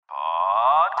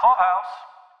Clubhouse.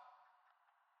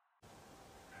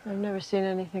 I've never seen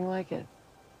anything like it.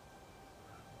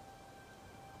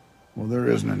 Well, there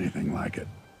isn't anything like it.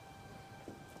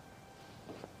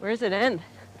 Where does it end?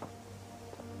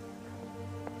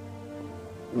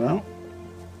 Well,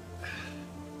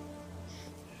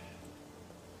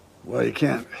 you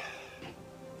can't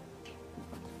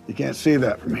see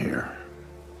that from here.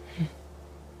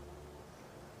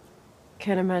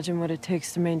 Can't imagine what it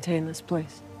takes to maintain this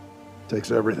place.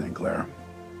 Takes everything, Clara.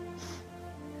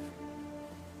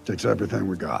 Takes everything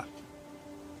we got.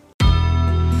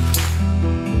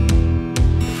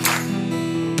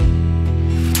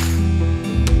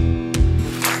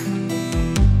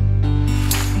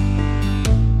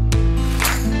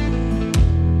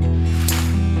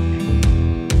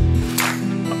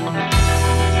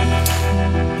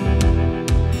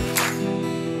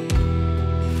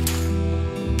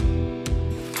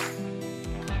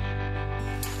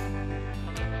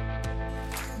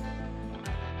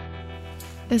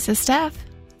 This is Steph.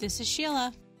 This is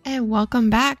Sheila. And welcome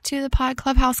back to the Pod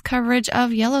Clubhouse coverage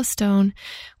of Yellowstone.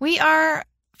 We are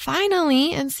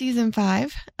finally in season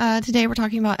 5. Today we're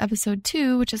talking about episode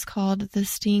 2, which is called The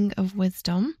Sting of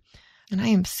Wisdom. And I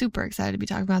am super excited to be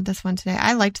talking about this one today.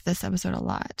 I liked this episode a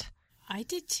lot. I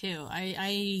did too.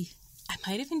 I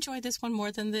might have enjoyed this one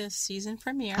more than the season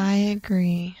premiere. I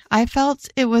agree. I felt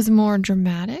it was more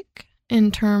dramatic in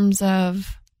terms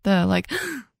of the like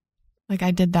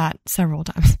I did that several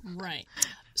times. Right.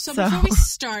 So before we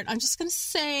start, I'm just going to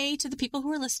say to the people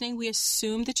who are listening, we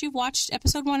assume that you've watched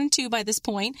episode 1 and 2 by this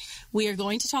point. We are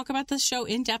going to talk about the show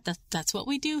in depth. That's what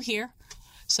we do here.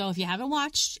 So if you haven't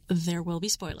watched, there will be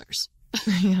spoilers.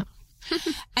 Yeah.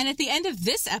 And at the end of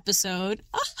this episode,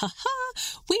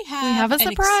 we have a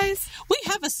surprise. We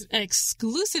have an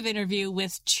exclusive interview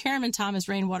with Chairman Thomas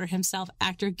Rainwater himself.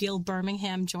 Actor Gil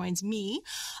Birmingham joins me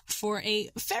for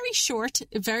a very short,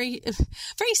 very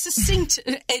succinct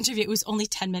interview. It was only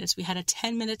 10 minutes. We had a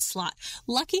 10-minute slot.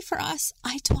 Lucky for us,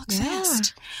 I talk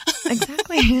fast.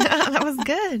 Exactly. That was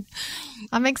good.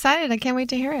 I'm excited. I can't wait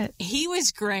to hear it. He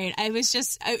was great.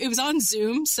 It was on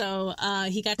Zoom, so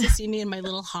he got to see me in my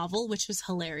little hovel, which was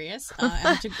hilarious. I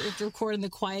had to record in the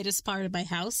quietest part of my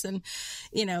house, and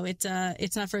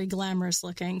it's not very glamorous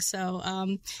looking.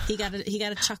 So he got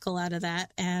a chuckle out of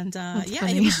that, and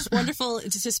it was just wonderful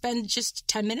to spend just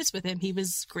 10 minutes with him. He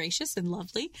was gracious and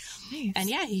lovely, nice. And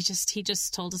he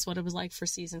just told us what it was like for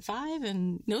season 5,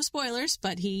 and no spoilers,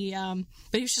 but he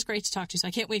was just great to talk to. So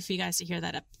I can't wait for you guys to hear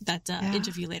that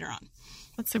interview later on.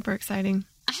 That's super exciting.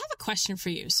 I have a question for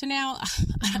you. So now,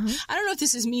 I don't know if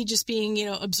this is me just being,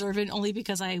 observant only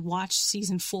because I watched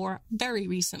season 4 very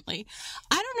recently.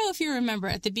 I don't know if you remember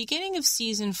at the beginning of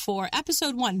season 4,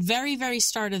 episode 1, very, very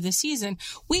start of the season,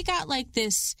 we got like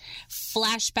this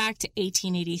flashback to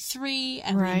 1883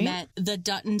 and right. We met the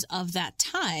Duttons of that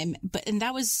time. And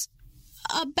that was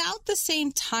about the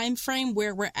same time frame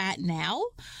where we're at now.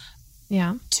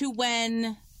 Yeah. To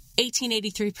when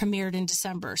 1883 premiered in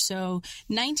December. So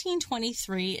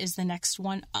 1923 is the next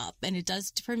one up, and it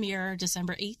does premiere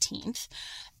December 18th.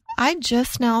 I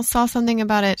just now saw something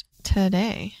about it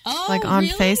today. Oh, like on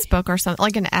really? Facebook or something,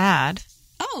 like an ad.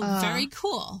 Oh, very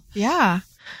cool. Yeah.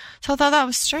 So I thought that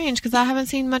was strange because I haven't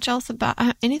seen much else about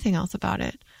anything else about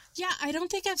it. Yeah, I don't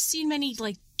think I've seen many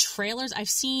like trailers. I've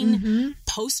seen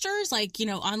posters, like,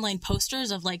 online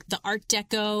posters of like the Art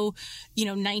Deco,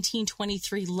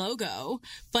 1923 logo,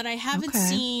 but I haven't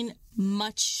seen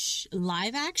much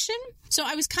live action. So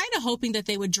I was kind of hoping that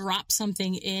they would drop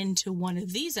something into one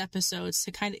of these episodes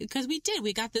to because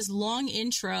we got this long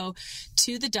intro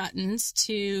to the Duttons,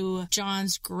 to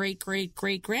John's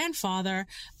great-great-great-grandfather.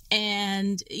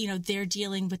 And, they're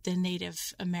dealing with the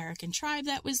Native American tribe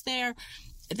that was there,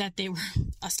 that they were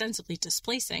ostensibly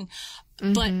displacing.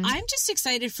 But I'm just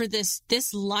excited for this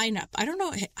lineup. I don't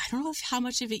know how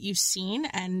much of it you've seen.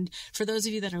 And for those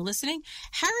of you that are listening,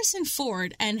 Harrison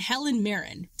Ford and Helen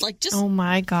Mirren, oh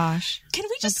my gosh. Can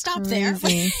we just stop crazy.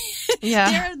 there?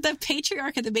 Yeah. They're the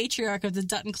patriarch and the matriarch of the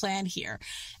Dutton clan here.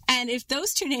 And if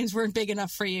those two names weren't big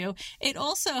enough for you, it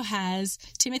also has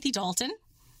Timothy Dalton.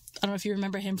 I don't know if you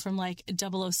remember him from like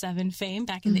 007 fame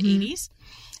back in the 80s.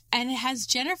 And it has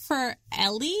Jennifer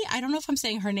Ellie. I don't know if I'm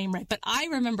saying her name right, but I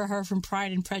remember her from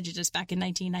Pride and Prejudice back in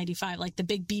 1995, like the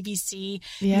big BBC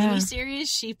miniseries.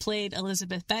 She played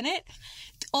Elizabeth Bennet.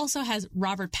 It also has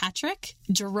Robert Patrick,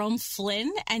 Jerome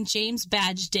Flynn, and James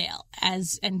Badge Dale.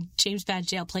 And James Badge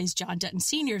Dale plays John Dutton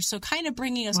Sr., so kind of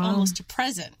bringing us almost to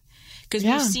present. Because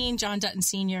we've seen John Dutton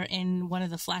Sr. in one of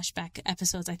the flashback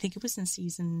episodes. I think it was in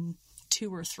season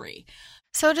 2 or 3.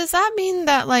 So does that mean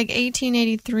that like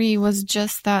 1883 was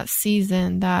just that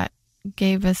season that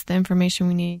gave us the information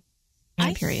we need.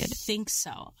 Period. I think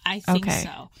so.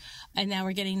 So. And now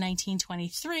we're getting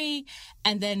 1923,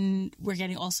 and then we're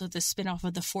getting also the spinoff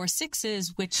of the Four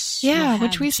Sixes, which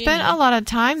which we spent a lot of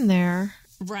time there,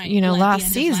 right? Last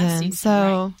season. So.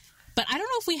 Right. But I don't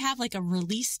know if we have like a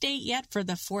release date yet for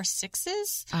the Four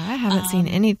Sixes. I haven't seen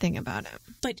anything about it.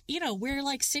 But, we're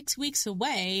like 6 weeks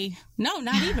away. No,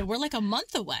 not even. We're like a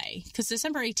month away because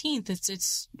December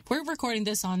 18th, we're recording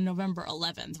this on November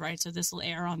 11th, right? So this will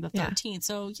air on the 13th. Yeah.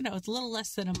 So, it's a little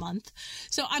less than a month.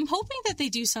 So I'm hoping that they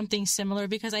do something similar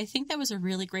because I think that was a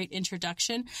really great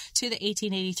introduction to the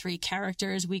 1883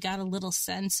 characters. We got a little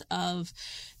sense of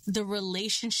the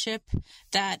relationship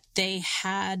that they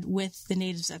had with the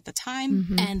natives at the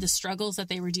time and the struggles that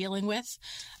they were dealing with.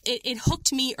 It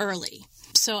hooked me early.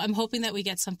 So I'm hoping that we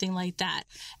get something like that.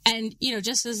 And,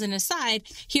 just as an aside,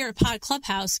 here at Pod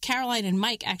Clubhouse, Caroline and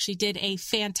Mike actually did a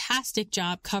fantastic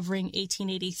job covering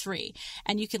 1883.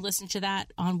 And you can listen to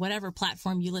that on whatever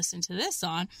platform you listen to this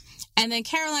on. And then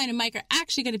Caroline and Mike are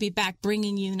actually going to be back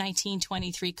bringing you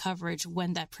 1923 coverage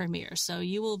when that premieres. So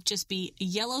you will just be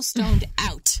Yellowstoned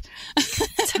out.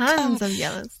 Tons of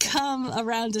Yellowstone. Come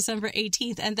around December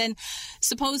 18th. And then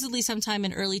supposedly sometime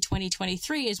in early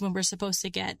 2023 is when we're supposed to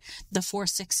get the Four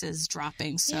Sixes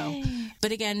dropping. So, yay.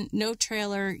 But again, no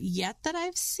trailer yet that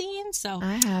I've seen. So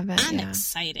I haven't. I'm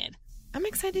excited. I'm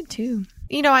excited too.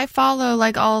 I follow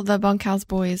like all the Bunkhouse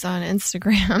Boys on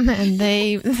Instagram, and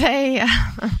they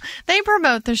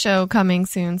promote the show coming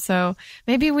soon. So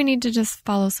maybe we need to just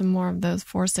follow some more of those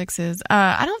Four Sixes.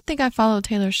 I don't think I follow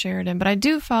Taylor Sheridan, but I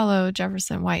do follow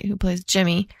Jefferson White, who plays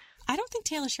Jimmy. I don't think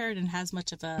Taylor Sheridan has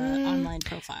much of an online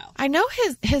profile. I know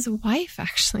his wife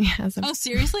actually has a... Oh,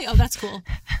 seriously? Oh, that's cool.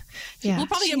 Yeah, we'll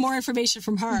probably get more information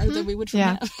from her than we would from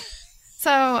him.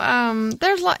 So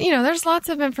there's lots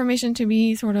of information to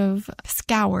be sort of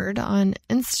scoured on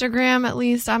Instagram. At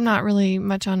least I'm not really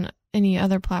much on any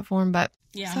other platform, but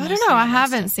so I don't know. I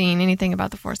haven't seen anything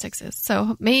about the Four Sixes.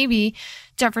 So maybe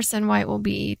Jefferson White will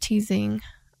be teasing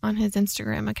on his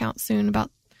Instagram account soon about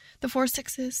the Four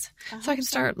Sixes, so I can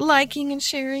start liking and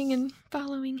sharing and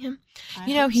following him.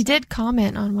 He did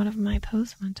comment on one of my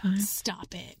posts one time.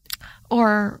 Stop it.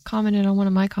 Or commented on one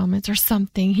of my comments or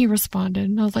something. He responded,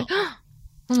 and I was like, oh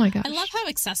my gosh. I love how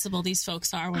accessible these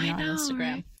folks are when you're on Instagram.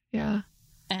 Right? Yeah.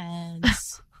 And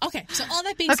okay, so all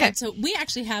that being said, so we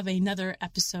actually have another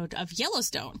episode of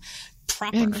Yellowstone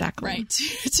proper, exactly. Right,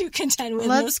 to contend with,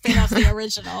 no spin off the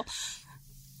original.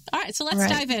 All right, so let's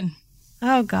dive in.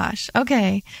 Oh gosh.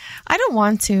 Okay. I don't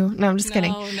want to. No, I'm just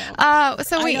kidding. No.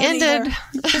 So we ended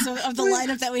because of the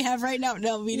lineup that we have right now.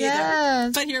 No, we neither.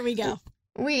 Yes. But here we go.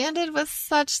 We ended with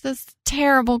this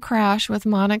terrible crash with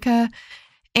Monica.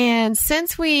 And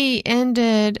since we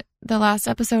ended the last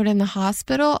episode in the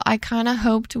hospital, I kind of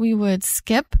hoped we would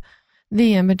skip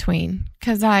the in-between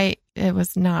because it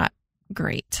was not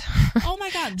great. Oh my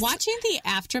God. Watching the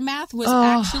aftermath was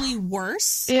actually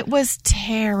worse. It was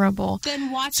terrible.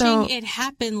 Than watching it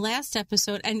happen last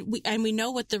episode. And we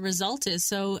know what the result is.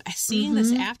 So seeing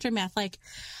this aftermath, like,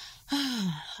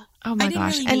 oh my gosh. I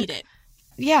didn't really need it.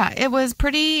 Yeah, it was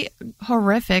pretty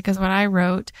horrific is what I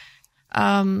wrote.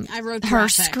 I wrote her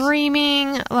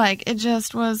screaming, like it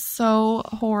just was so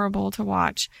horrible to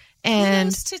watch. And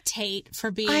kudos to Tate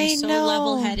for being so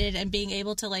level-headed and being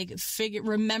able to like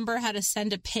remember how to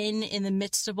send a pin in the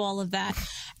midst of all of that.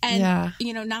 And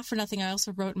not for nothing, I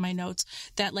also wrote in my notes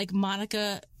that like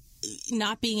Monica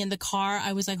not being in the car,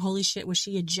 I was like, holy shit, was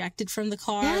she ejected from the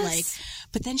car? Yes. Like,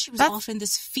 but then she was off in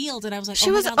this field, and I was like, she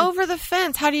was over the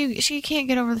fence. She can't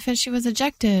get over the fence. She was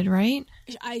ejected, right?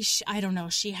 I don't know.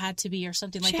 She had to be or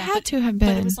something like that. She had to have been.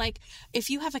 But it was like, if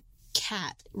you have a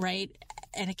cat, right,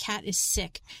 and a cat is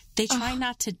sick, they try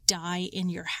not to die in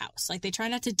your house. Like, they try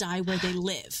not to die where they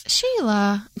live.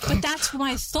 Sheila. But that's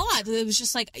my thought. It was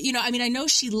just like, I know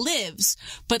she lives,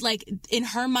 but like in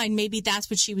her mind, maybe that's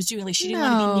what she was doing. Like, she didn't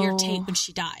want to be near Tate when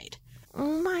she died.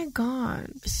 Oh my God.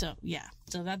 So, yeah.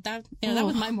 So that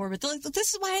was my morbid. Like,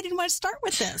 this is why I didn't want to start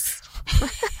with this.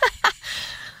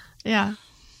 Yeah.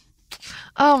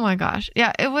 Oh my gosh.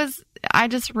 Yeah, I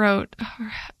just wrote,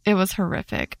 it was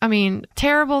horrific. I mean,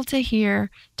 terrible to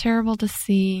hear, terrible to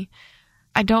see.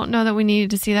 I don't know that we needed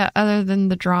to see that other than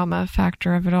the drama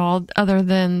factor of it all, other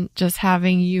than just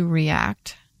having you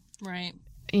react. Right.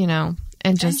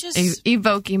 And just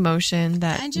evoke emotion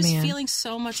and just feeling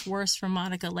so much worse for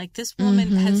Monica. Like, this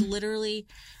woman has literally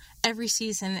every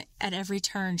season, at every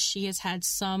turn, she has had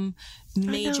some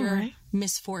major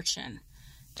misfortune.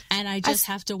 And I just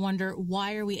have to wonder,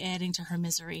 why are we adding to her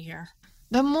misery here?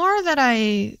 The more that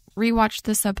I rewatched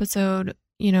this episode,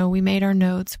 we made our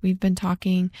notes, we've been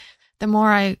talking, the more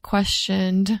I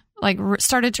questioned, like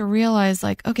started to realize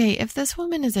like, okay, if this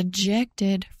woman is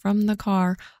ejected from the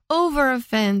car over a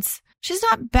fence, she's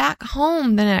not back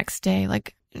home the next day.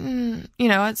 Like,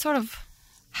 it's sort of,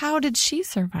 how did she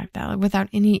survive that, like, without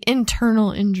any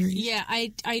internal injuries? Yeah,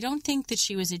 I don't think that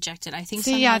she was ejected. I think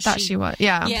I thought she was.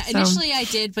 Yeah. Yeah, so. Initially I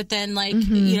did, but then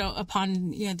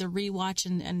upon the rewatch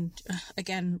and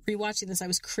again, rewatching this, I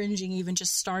was cringing even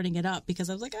just starting it up because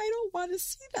I was like, I don't want to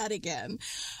see that again.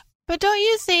 But don't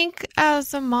you think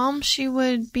as a mom she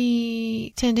would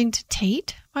be tending to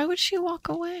Tate? Why would she walk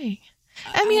away?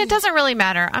 I mean, it doesn't really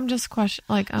matter. I'm just questioning.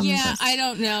 I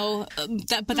don't know.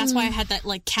 But that's why I had that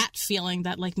like cat feeling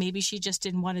that like maybe she just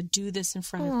didn't want to do this in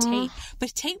front of Tate. But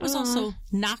Tate was also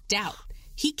knocked out.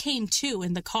 He came to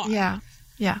in the car. Yeah,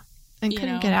 and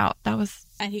couldn't get out. That was.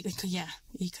 And he couldn't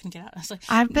get out. I was like,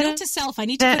 note to self: I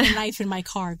need to put a knife in my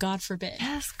car. God forbid.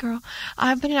 Yes, girl.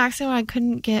 I've been in an accident where I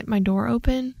couldn't get my door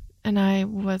open, and I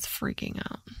was freaking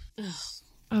out. Ugh.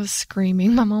 I was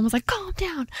screaming. My mom was like, calm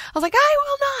down. I was like, I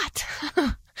will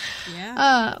not.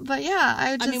 Yeah. But yeah,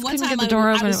 I just one couldn't time get the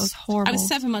door open. It was horrible. I was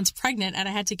 7 months pregnant and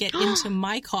I had to get into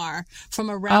my car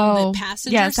from around the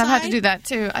passenger side. Yes, I've had to do that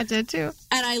too. I did too.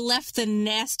 And I left the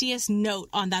nastiest note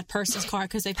on that person's car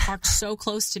because they parked so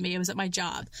close to me. It was at my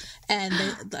job. And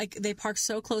they parked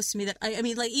so close to me that, I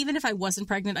mean, like, even if I wasn't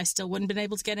pregnant, I still wouldn't have been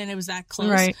able to get in. It was that close.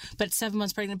 Right. But 7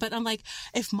 months pregnant. But I'm like,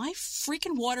 if my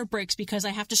freaking water breaks because I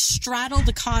have to straddle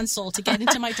the console to get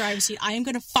into my driver's seat, I am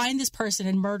going to find this person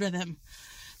and murder them.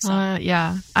 So.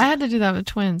 Yeah. I had to do that with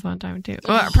twins one time too.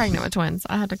 Well, pregnant with twins.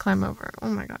 I had to climb over. Oh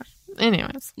my gosh.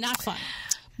 Anyways. Not fun.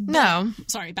 No.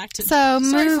 Sorry, back to... So,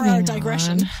 sorry for our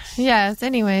digression. On. Yes,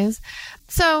 anyways.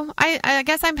 So, I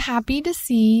guess I'm happy to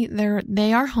see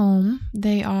they are home.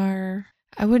 They are,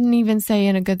 I wouldn't even say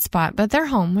in a good spot, but they're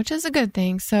home, which is a good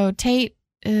thing. So, Tate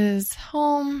is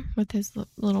home with his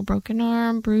little broken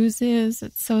arm, bruises.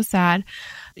 It's so sad.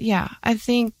 Yeah, I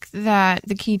think that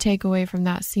the key takeaway from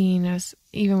that scene is,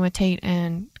 even with Tate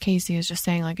and Casey, is just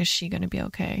saying, like, is she going to be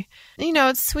okay?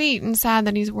 It's sweet and sad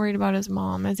that he's worried about his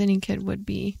mom, as any kid would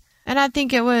be. And I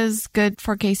think it was good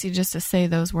for Casey just to say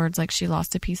those words, like she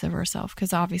lost a piece of herself,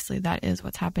 because obviously that is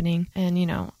what's happening.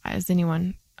 And, as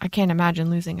anyone, I can't imagine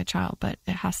losing a child, but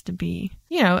it has to be,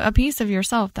 a piece of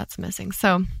yourself that's missing.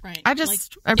 So right. I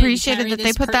just appreciated that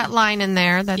they put that line in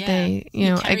there, that they,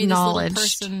 acknowledged.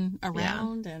 This little person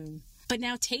around, but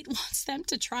now Tate wants them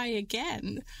to try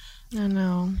again. I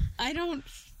know. I don't...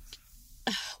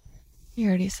 You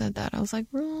already said that. I was like,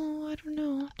 oh, I don't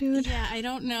know, dude. Yeah, I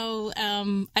don't know.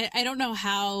 I don't know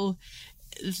how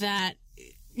that,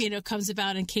 comes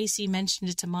about. And Casey mentioned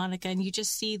it to Monica, and you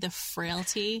just see the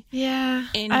frailty. Yeah,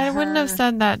 I wouldn't have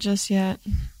said that just yet.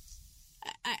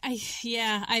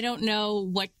 I don't know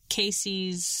what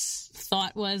Casey's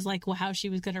thought was, like how she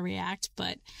was going to react,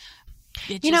 but...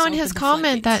 in his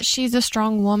comment that she's a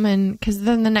strong woman, because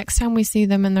then the next time we see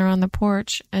them and they're on the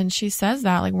porch and she says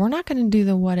that, like, we're not going to do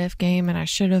the what if game and I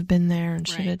should have been there and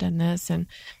should have done this, and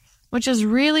which is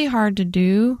really hard to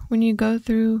do when you go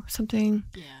through something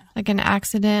like an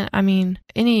accident. I mean,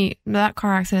 that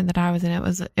car accident that I was in,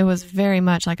 it was very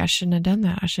much like I shouldn't have done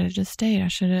that. I should have just stayed. I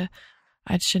shouldn't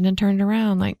have turned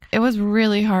around. Like, it was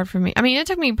really hard for me. I mean, it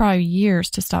took me probably years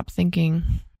to stop thinking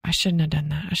I shouldn't have done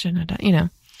that. I shouldn't have done,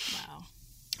 Wow.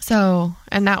 So,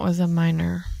 and that was a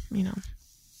minor,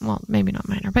 well, maybe not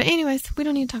minor, but anyways, we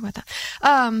don't need to talk about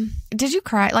that. Did you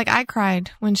cry? Like, I cried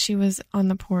when she was on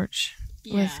the porch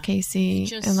with Casey,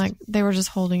 and like they were just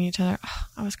holding each other. Oh,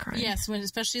 I was crying. Yes,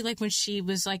 especially like when she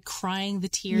was like crying the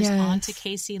tears onto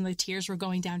Casey, and the tears were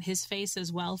going down his face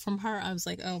as well from her. I was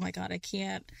like, oh my God, I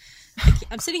can't.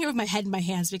 I'm sitting here with my head in my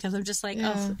hands because I'm just like,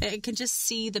 I can just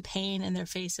see the pain in their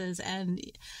faces, and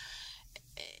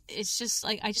it's just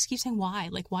like, I just keep saying, why?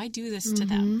 Like, why do this to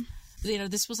them?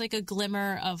 This was like a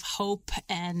glimmer of hope,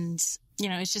 and,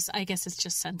 it's just, I guess it's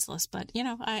just senseless. But,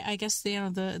 I guess,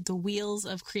 the wheels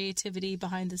of creativity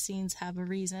behind the scenes have a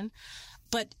reason.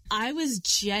 But I was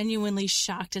genuinely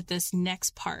shocked at this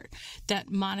next part,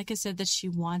 that Monica said that she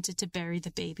wanted to bury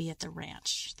the baby at the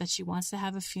ranch, that she wants to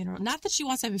have a funeral. Not that she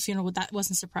wants to have a funeral, that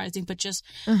wasn't surprising, but just,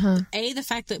 the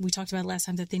fact that we talked about last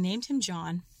time, that they named him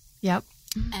John. Yep.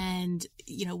 And,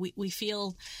 we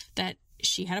feel that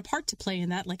she had a part to play in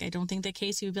that. Like, I don't think that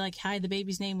Casey would be like, hi, the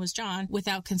baby's name was John,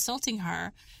 without consulting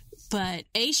her. But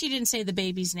she didn't say the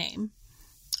baby's name,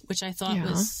 which I thought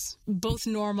was both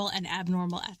normal and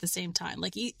abnormal at the same time.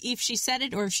 Like, if she said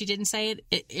it or if she didn't say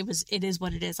it, it is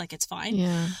what it is. Like, it's fine.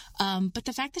 Yeah. But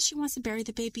the fact that she wants to bury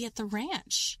the baby at the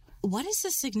ranch, what is the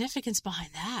significance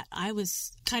behind that? I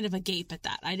was kind of agape at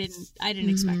that. I didn't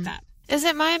expect that. Is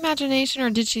it my imagination, or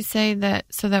did she say that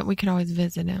so that we could always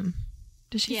visit him?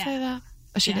 Did she say that?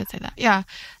 She did say that. Yeah.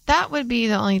 That would be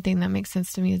the only thing that makes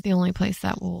sense to me, is the only place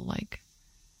that will, like,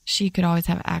 she could always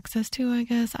have access to, I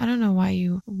guess. I don't know why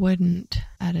you wouldn't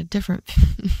at a different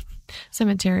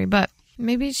cemetery, but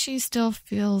maybe she still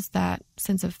feels that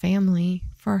sense of family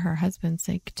for her husband's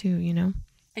sake too, you know?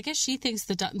 I guess she thinks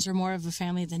the Duttons are more of a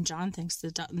family than John thinks the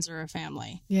Duttons are a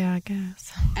family. Yeah, I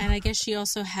guess. And I guess she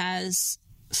also has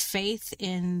faith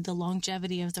in the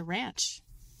longevity of the ranch.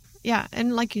 Yeah,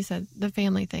 and like you said, the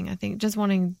family thing, I think, just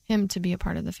wanting him to be a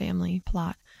part of the family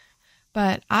plot.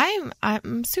 But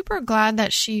I'm super glad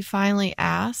that she finally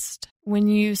asked, when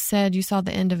you said you saw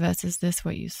the end of us, is this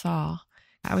what you saw?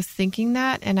 I was thinking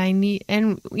that, and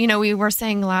you know, we were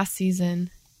saying last season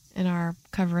in our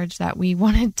coverage that we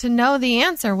wanted to know the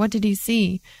answer. What did he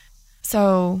see?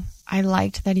 So I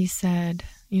liked that he said,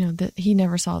 you know, that he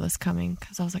never saw this coming,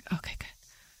 because I was like, okay, good.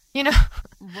 You know?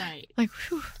 Right. Like,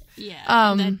 whew.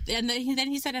 Yeah. And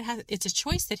then he said it's a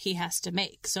choice that he has to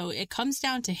make. So it comes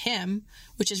down to him,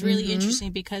 which is really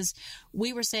interesting, because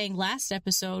we were saying last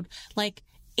episode, like,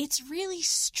 it's really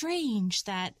strange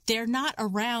that they're not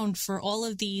around for all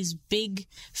of these big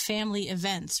family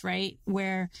events, right?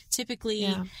 Where typically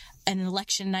an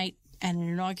election night and an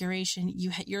inauguration,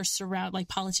 you're surrounded, like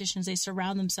politicians, they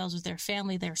surround themselves with their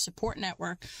family, their support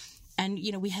network. And,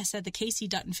 you know, we had said the Casey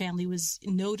Dutton family was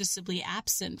noticeably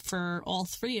absent for all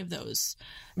three of those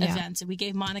events. And we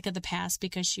gave Monica the pass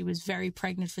because she was very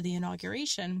pregnant for the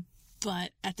inauguration.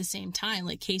 But at the same time,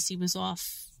 like, Casey was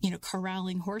off, you know,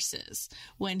 corralling horses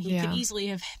when he could easily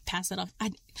have passed it off. We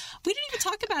didn't even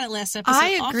talk about it last episode.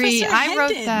 I agree. I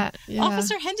wrote that. Yeah.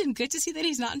 Officer Hendon, good to see that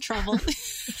he's not in trouble.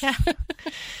 Yeah.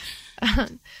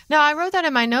 No, I wrote that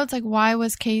in my notes. Like, why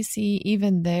was Casey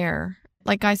even there?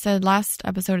 Like I said last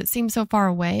episode, it seems so far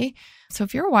away. So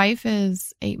if your wife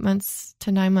is 8 months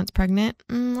to 9 months pregnant,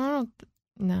 no,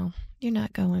 you're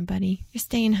not going, buddy. You're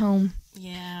staying home.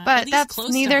 Yeah. But that's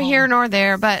neither here nor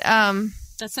there. But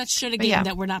that's that should have game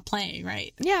that we're not playing,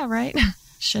 right? Yeah, right.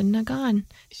 Shouldn't have gone,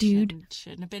 dude.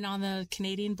 Shouldn't have been on the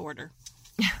Canadian border.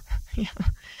 Yeah.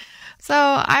 So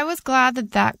I was glad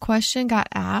that question got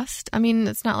asked. I mean,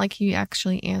 it's not like he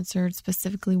actually answered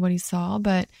specifically what he saw,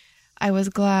 but I was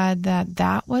glad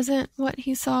that wasn't what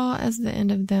he saw as the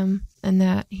end of them, and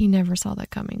that he never saw that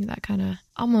coming. That kind of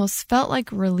almost felt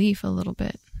like relief a little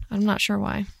bit. I'm not sure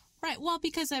why. Right. Well,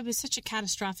 because it was such a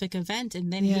catastrophic event,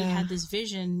 and then he had this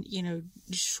vision, you know,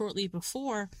 shortly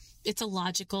before. It's a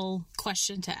logical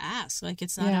question to ask. Like,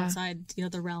 it's not outside, you know,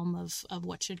 the realm of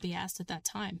what should be asked at that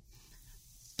time.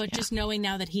 But just knowing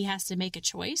now that he has to make a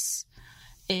choice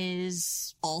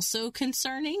is also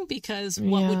concerning, because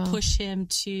what would push him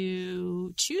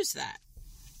to choose that?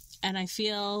 And I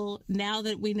feel now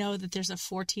that we know that there's a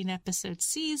 14-episode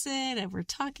season and we're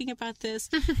talking about this,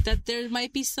 that there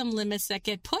might be some limits that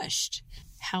get pushed.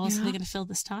 How else are they going to fill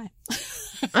this time?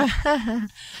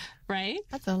 Right?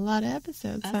 That's a lot of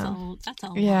episodes. That's a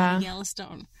lot of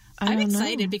Yellowstone. I'm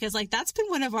excited because, like, that's been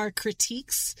one of our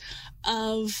critiques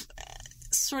of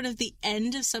sort of the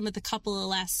end of some of the couple of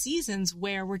last seasons,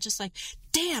 where we're just like,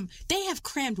 damn, they have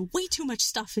crammed way too much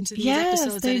stuff into these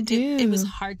episodes. They do. It was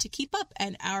hard to keep up,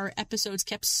 and our episodes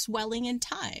kept swelling in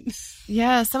time.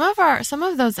 Yeah, some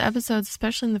of those episodes,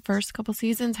 especially in the first couple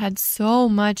seasons, had so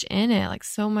much in it, like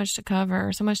so much to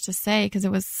cover, so much to say, because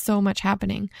it was so much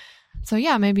happening. So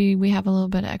yeah, maybe we have a little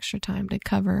bit of extra time to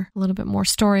cover a little bit more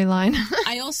storyline.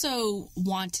 I also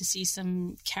want to see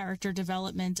some character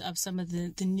development of some of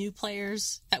the new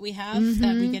players that we have,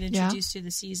 that we get introduced to the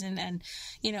season, and,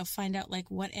 you know, find out, like,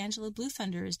 what Angela Blue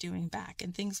Thunder is doing back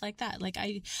and things like that. Like,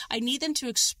 I need them to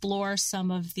explore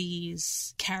some of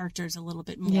these characters a little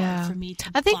bit more for me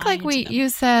to I think, like you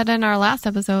said in our last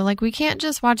episode, like, we can't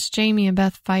just watch Jamie and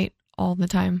Beth fight all the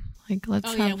time. Like,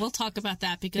 we'll talk about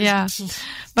that, because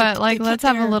but let's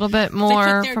have a little bit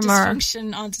more from our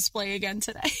dysfunction on display again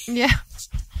today. Yeah.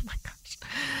 Oh my gosh.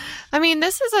 I mean,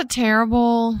 this is a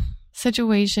terrible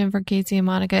situation for Casey and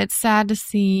Monica. It's sad to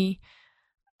see.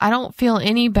 I don't feel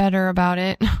any better about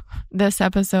it this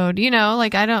episode. You know,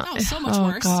 like, I don't. Oh, so much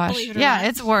worse. Gosh. Yeah,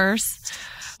 it's worse.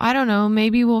 I don't know.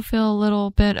 Maybe we'll feel a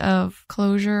little bit of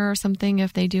closure or something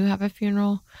if they do have a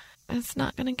funeral. It's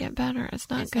not going to get better. It's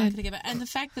not good. And the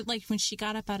fact that, like, when she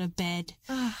got up out of bed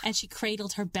and she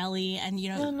cradled her belly, and, you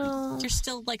know, you're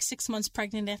still, like, 6 months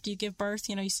pregnant after you give birth,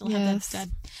 you know, you still have that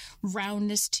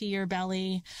roundness to your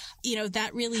belly. You know,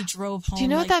 that really drove home. Do you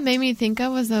know what that made me think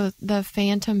of was the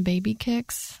phantom baby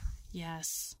kicks?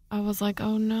 Yes. I was like,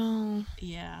 oh no.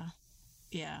 Yeah.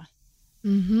 Yeah.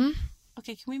 Mm-hmm.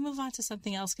 Okay, can we move on to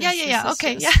something else? Yeah.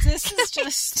 Okay, This is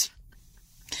just...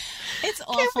 It's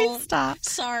awful. Can we stop?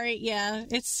 Sorry. Yeah.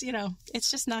 It's, you know, it's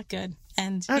just not good.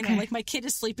 And, you know, like my kid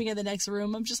is sleeping in the next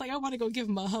room. I'm just like, I want to go give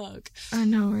him a hug. I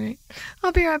know, right?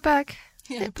 I'll be right back.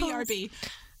 Yeah, BRB.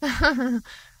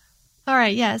 All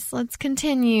right, yes, let's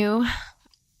continue.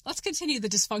 Let's continue the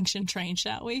dysfunction train,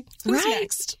 shall we? Who's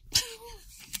next?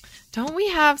 Don't we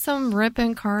have some Rip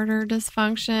and Carter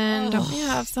dysfunction? Don't we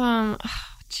have some...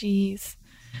 Jeez.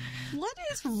 What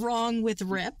is wrong with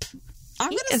Rip? I'm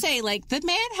going to say, like, the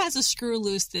man has a screw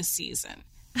loose this season.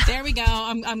 There we go.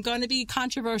 I'm going to be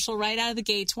controversial right out of the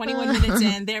gate. 21 minutes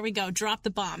in. There we go. Drop the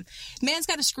bomb. Man's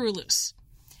got a screw loose.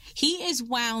 He is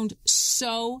wound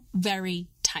so very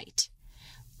tight.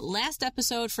 Last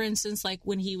episode, for instance, like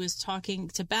when he was talking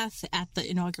to Beth at the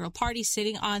inaugural party,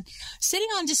 sitting on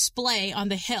display on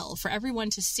the hill for everyone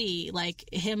to see, like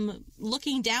him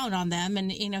looking down on them.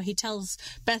 And, you know, he tells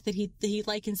Beth that he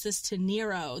likens this to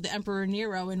Nero, the Emperor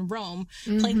Nero in Rome,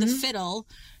 playing the fiddle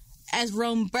as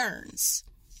Rome burns.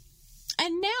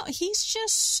 And now he's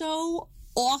just so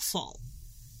awful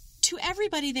to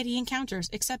everybody that he encounters,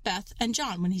 except Beth and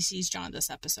John when he sees John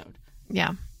this episode.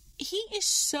 Yeah. He is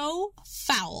so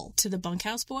foul to the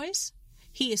Bunkhouse Boys.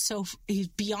 He's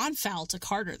beyond foul to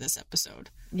Carter this episode.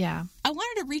 Yeah. I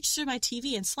wanted to reach through my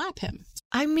TV and slap him.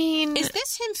 I mean... Is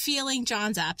this him feeling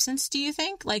John's absence, do you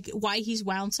think? Like, why he's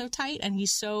wound so tight and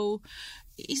he's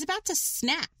about to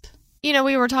snap. You know,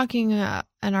 we were talking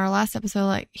in our last episode,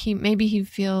 like he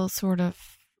feels sort of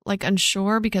like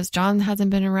unsure because John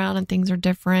hasn't been around and things are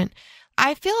different.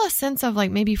 I feel a sense of like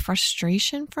maybe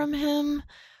frustration from him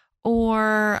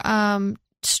or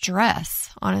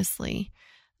stress, honestly.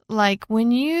 Like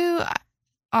when you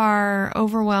are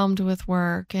overwhelmed with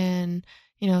work and,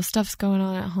 you know, stuff's going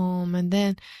on at home and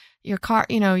then your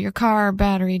car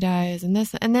battery dies and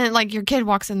this, and then like your kid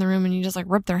walks in the room and you just like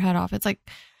rip their head off. It's like,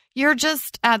 you're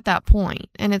just at that point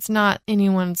and it's not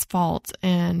anyone's fault.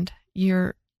 And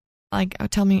you're like, oh,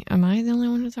 tell me, am I the only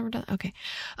one who's ever done? Okay.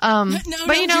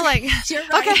 But you know, like, you're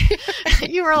right. Okay.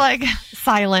 You were like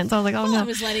silent. So I was like, oh no. I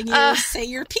was letting you say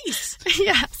your piece.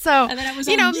 Yeah. So, and then I was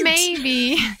you know, mute.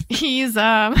 maybe he's,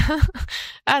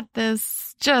 at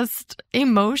this just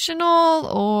emotional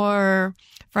or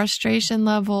frustration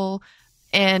level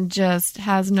and just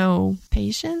has no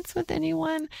patience with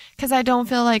anyone. Because I don't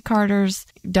feel like Carter's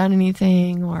done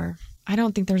anything, or I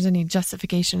don't think there's any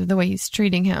justification to the way he's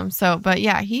treating him. So, but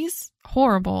yeah, he's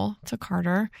horrible to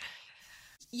Carter.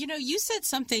 You know, you said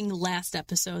something last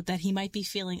episode that he might be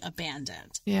feeling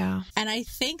abandoned. Yeah. And I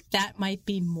think that might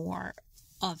be more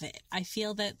of it. I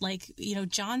feel that, like, you know,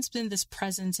 John's been this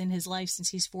presence in his life since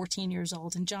he's 14 years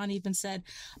old. And John even said,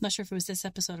 I'm not sure if it was this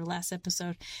episode or last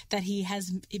episode, that he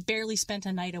barely spent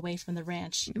a night away from the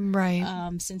ranch.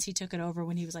 Right. Since he took it over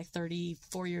when he was like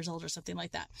 34 years old or something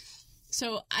like that.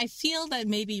 So I feel that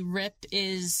maybe Rip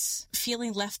is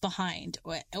feeling left behind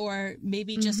or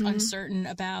maybe just uncertain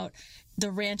about the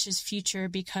ranch's future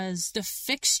because the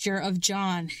fixture of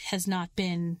John has not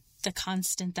been the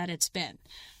constant that it's been.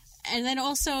 And then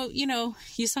also, you know,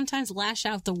 you sometimes lash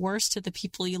out the worst to the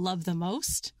people you love the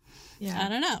most. Yeah. I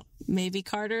don't know. Maybe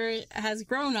Carter has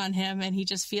grown on him and he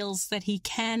just feels that he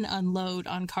can unload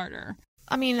on Carter.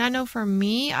 I mean, I know for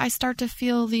me, I start to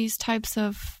feel these types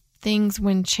of things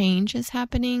when change is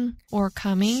happening or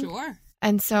coming. Sure.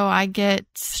 And so I get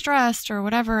stressed or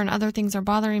whatever and other things are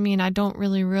bothering me and I don't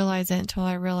really realize it until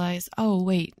I realize, oh,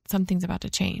 wait, something's about to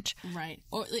change. Right.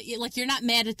 Or like you're not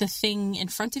mad at the thing in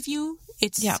front of you.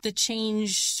 It's the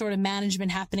change sort of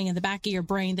management happening in the back of your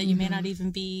brain that you may not even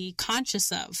be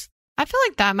conscious of. I feel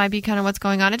like that might be kind of what's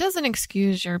going on. It doesn't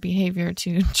excuse your behavior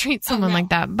to treat someone like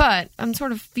that, but I'm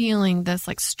sort of feeling this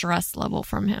like stress level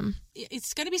from him.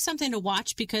 It's going to be something to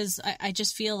watch because I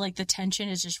just feel like the tension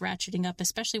is just ratcheting up,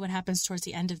 especially what happens towards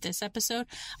the end of this episode.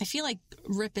 I feel like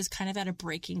Rip is kind of at a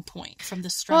breaking point from the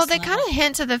stress Well, they level. kind of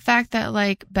hint to the fact that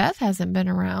like Beth hasn't been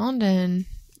around and,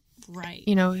 right,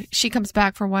 you know, she comes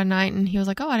back for one night and he was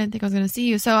like, oh, I didn't think I was going to see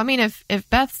you. So, I mean, if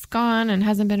Beth's gone and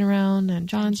hasn't been around and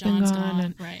John's been gone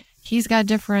and right. He's got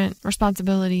different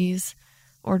responsibilities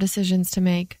or decisions to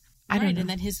make. I don't know. And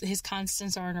then his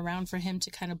constants aren't around for him to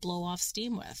kind of blow off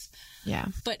steam with. Yeah.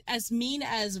 But as mean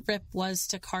as Rip was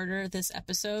to Carter this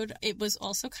episode, it was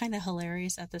also kind of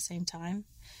hilarious at the same time.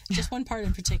 Just one part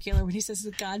in particular when he says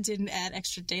that God didn't add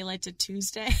extra daylight to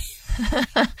Tuesday.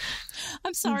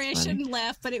 I'm sorry, I shouldn't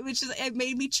laugh, but it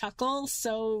made me chuckle.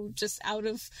 So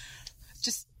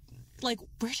like,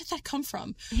 where did that come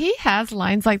from? He has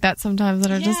lines like that sometimes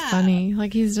that are just funny.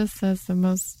 Like, he just says the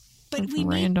most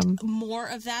random. Need more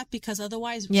of that because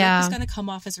otherwise Rick is going to come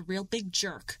off as a real big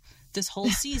jerk this whole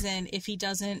season if he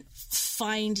doesn't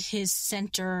find his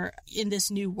center in this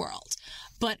new world.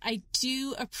 But I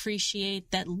do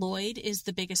appreciate that Lloyd is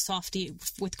the biggest softie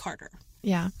with Carter.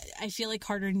 Yeah. I feel like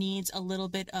Carter needs a little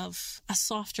bit of a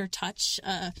softer touch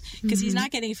because he's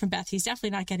not getting it from Beth. He's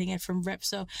definitely not getting it from Rip.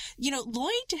 So,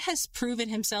 Lloyd has proven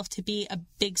himself to be a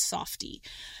big softie.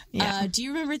 Yeah. Do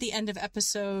you remember the end of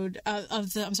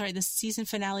the season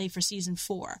finale for season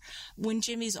 4 when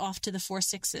Jimmy's off to the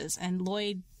 4-6s and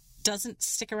Lloyd doesn't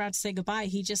stick around to say goodbye.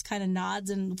 He just kind of nods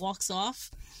and walks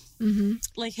off. Mm-hmm.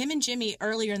 Like him and Jimmy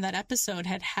earlier in that episode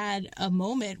had a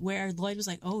moment where Lloyd was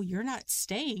like, "Oh, you're not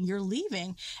staying, you're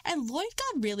leaving," and Lloyd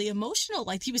got really emotional.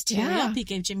 Like he was tearing up. He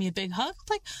gave Jimmy a big hug.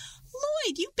 Like,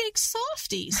 Lloyd, you big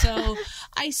softie. So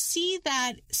I see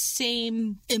that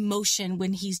same emotion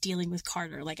when he's dealing with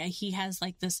Carter. Like he has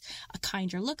like a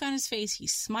kinder look on his face.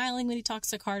 He's smiling when he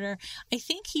talks to Carter. I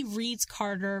think he reads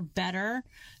Carter better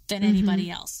than anybody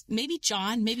else. Maybe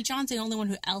John's the only one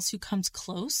who comes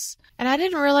close. And I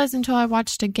didn't realize until I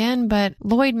watched again, but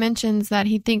Lloyd mentions that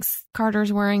he thinks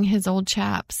Carter's wearing his old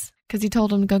chaps because he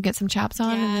told him to go get some chaps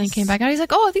on, and then he came back out. He's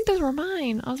like, "Oh, I think those were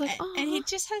mine." I was like, "Oh," and he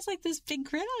just has like this big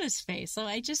grin on his face. So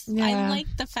I like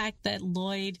the fact that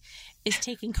Lloyd is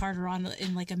taking Carter on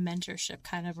in like a mentorship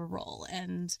kind of a role,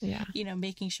 and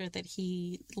making sure that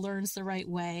he learns the right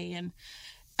way, and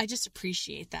I just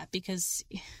appreciate that because.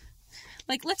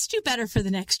 Like, let's do better for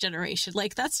the next generation.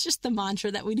 Like, that's just the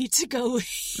mantra that we need to go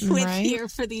with here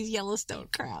for these Yellowstone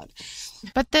crowd.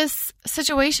 But this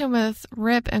situation with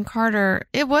Rip and Carter,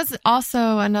 it was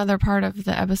also another part of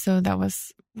the episode that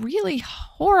was really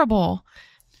horrible.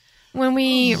 When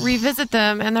we revisit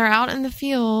them and they're out in the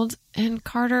field and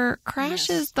Carter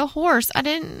crashes the horse. I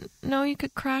didn't know you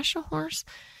could crash a horse.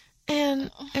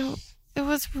 And it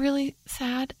was really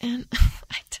sad, and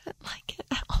I didn't like it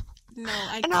at all. No,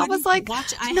 I was like,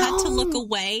 watch. I had to look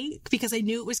away because I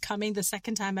knew it was coming the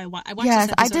second time I watched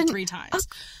this episode 3 times.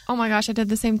 Oh my gosh, I did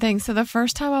the same thing. So the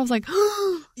first time I was like,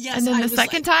 yes, and then the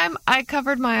second time I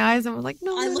covered my eyes and was like,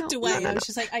 no, I looked away. I was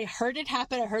just like, I heard it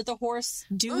happen. I heard the horse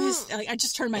do his, like, I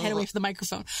just turned my head away from the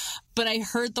microphone, but I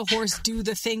heard the horse do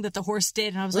the thing that the horse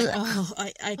did. And I was like,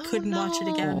 I couldn't watch it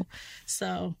again.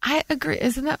 So I agree.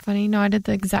 Isn't that funny? No, I did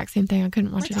the exact same thing. I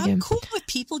couldn't watch it again. I'm cool with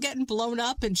people getting blown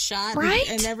up and shot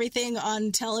and everything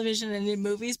on television and in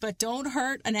movies, but don't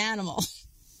hurt an animal.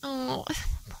 Oh,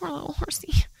 poor little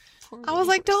horsey. I was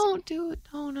like, don't do it.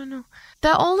 No.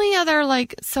 The only other,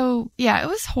 it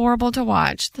was horrible to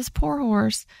watch. This poor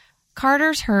horse.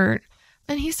 Carter's hurt,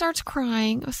 and he starts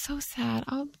crying. It was so sad.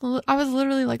 I was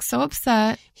literally, so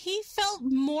upset. He felt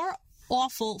more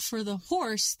awful for the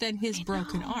horse than his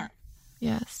broken arm.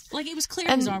 Yes. Like, it was clear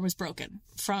his arm was broken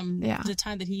from the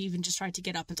time that he even just tried to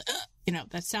get up and,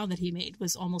 that sound that he made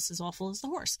was almost as awful as the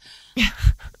horse.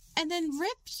 And then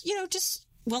Rip, he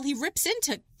rips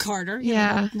into Carter.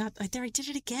 Not there. I did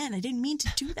it again. I didn't mean to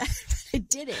do that. I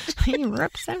did it. He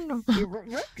rips into him. He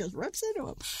rips into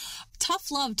him.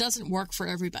 Tough love doesn't work for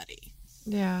everybody.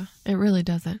 Yeah, it really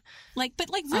doesn't. Rip,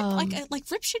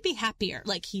 Rip should be happier.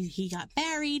 Like he got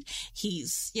married.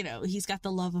 He's got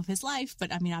the love of his life.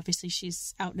 But I mean, obviously,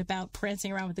 she's out and about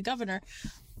prancing around with the governor.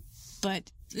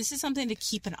 But this is something to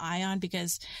keep an eye on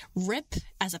because Rip,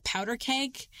 as a powder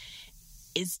keg,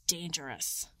 is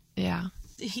dangerous. Yeah.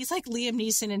 He's like Liam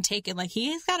Neeson in Taken. Like,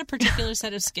 he's got a particular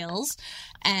set of skills,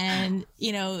 and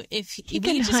if he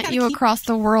can hunt you across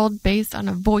the world based on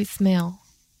a voicemail.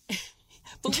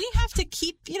 But we have to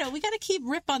keep, we got to keep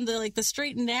Rip on the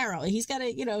straight and narrow. He's got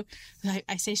to,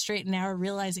 I say straight and narrow,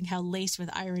 realizing how laced with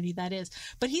irony that is.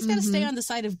 But he's got to stay on the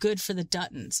side of good for the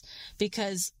Duttons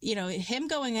because, him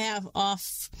going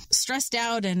off stressed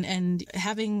out and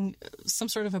having some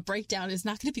sort of a breakdown is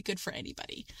not going to be good for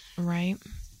anybody. Right.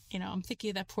 I'm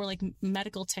thinking of that poor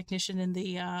medical technician in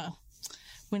the,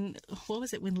 when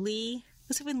Lee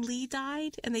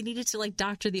died and they needed to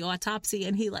doctor the autopsy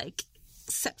and he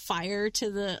set fire to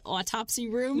the autopsy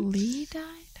room. Lee died?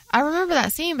 I remember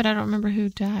that scene, but I don't remember who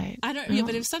died. But it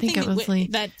was something that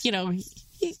that's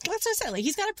what I said.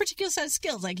 He's got a particular set of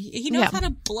skills. He knows how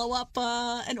to blow up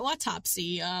an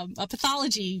autopsy, a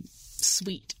pathology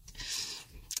suite.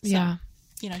 So,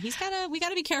 we got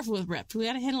to be careful with Rip. We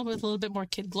got to handle him with a little bit more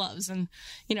kid gloves. And,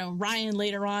 Ryan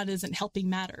later on isn't helping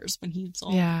matters when he's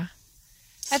all. Yeah.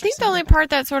 I think the only part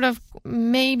that sort of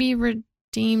maybe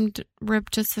redeemed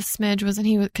Rip just a smidge was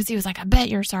because he was like, I bet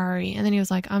you're sorry. And then he was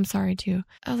like, I'm sorry too.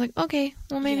 I was like, okay,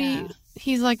 well, maybe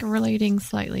he's relating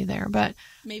slightly there. But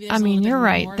maybe you're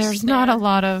right. There's not a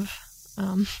lot of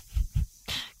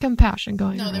compassion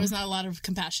going on. No, there was not a lot of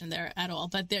compassion there at all.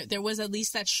 But there was at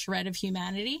least that shred of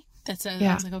humanity. I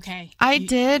was like, okay. I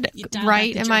did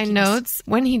write in my notes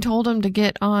when he told him to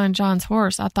get on John's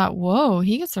horse. I thought, whoa,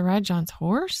 he gets to ride John's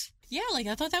horse? Yeah,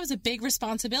 I thought that was a big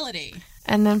responsibility.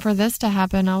 And then for this to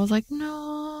happen, I was like,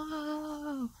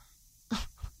 no.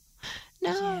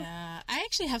 No. Yeah. I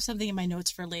actually have something in my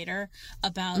notes for later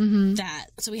about that.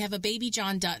 So we have a baby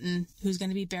John Dutton who's going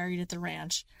to be buried at the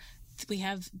ranch. We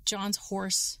have John's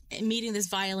horse meeting this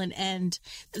violent end.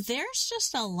 There's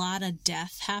just a lot of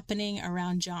death happening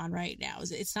around John right now.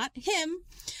 It's not him,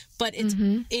 but it's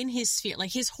in his sphere,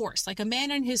 like his horse. Like a man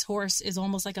and his horse is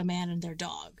almost like a man and their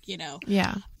dog, you know?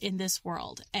 Yeah. In this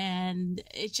world. And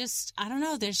it just, I don't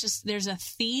know, there's a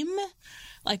theme.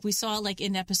 Like we saw like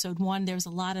in episode 1, there was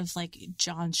a lot of like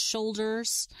John's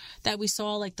shoulders that we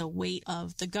saw, like the weight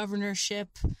of the governorship,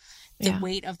 the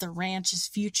weight of the ranch's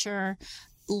future,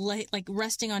 like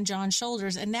resting on John's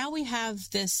shoulders. And now we have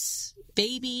this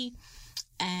baby,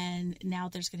 and now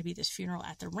there's going to be this funeral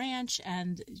at the ranch,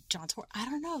 and John's horse. I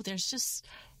don't know. There's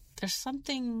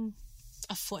something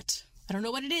afoot. I don't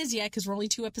know what it is yet because we're only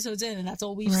 2 episodes in and that's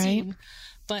all we've seen.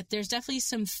 But there's definitely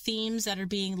some themes that are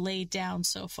being laid down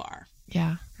so far.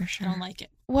 Yeah, for sure. I don't like it.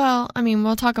 Well, I mean,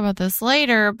 we'll talk about this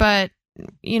later, but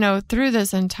you know, through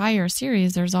this entire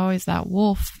series, there's always that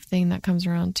wolf thing that comes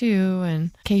around too,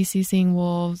 and Casey seeing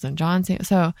wolves and John seeing.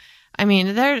 So, I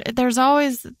mean, there's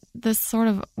always this sort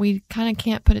of, we kind of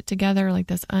can't put it together, like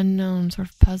this unknown sort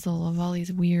of puzzle of all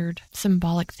these weird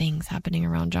symbolic things happening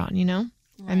around John, you know?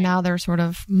 Right. And now there's sort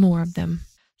of more of them.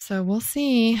 So we'll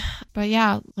see. But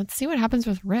yeah, let's see what happens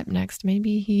with Rip next.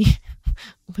 Maybe he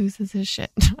loses his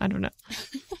shit. I don't know.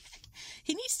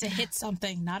 He needs to hit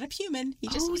something, not a human. He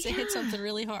just needs to hit something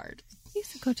really hard. He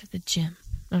needs to go to the gym.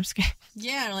 I'm just kidding.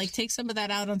 Yeah, like take some of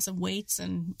that out on some weights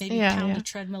and maybe pound a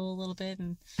treadmill a little bit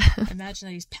and imagine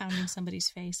that he's pounding somebody's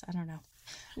face. I don't know.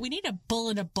 We need a bull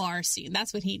in a bar scene.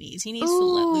 That's what he needs. He needs to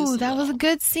let loose. That was a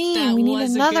good scene. We need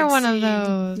another one of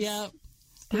those. Yep.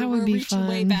 That would be fun.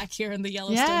 Way back here in the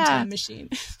Yellowstone time machine.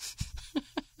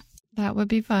 That would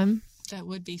be fun. That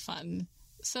would be fun.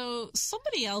 So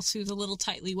somebody else who's a little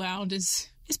tightly wound is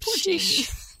poor Jamie.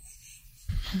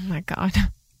 Oh my god.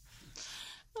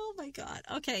 Oh my god.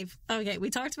 Okay. We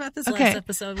talked about this last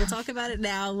episode. We'll talk about it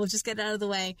now. We'll just get it out of the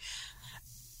way.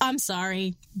 I'm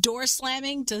sorry. Door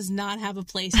slamming does not have a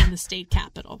place in the state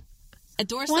capitol. A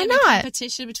door slamming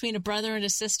competition between a brother and a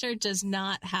sister does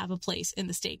not have a place in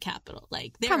the state capitol.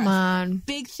 Like, there are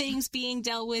big things being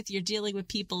dealt with. You're dealing with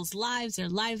people's lives, their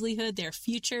livelihood, their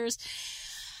futures.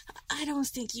 I don't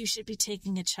think you should be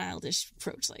taking a childish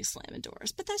approach like slamming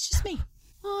doors, but that's just me.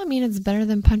 Well, I mean, it's better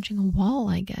than punching a wall,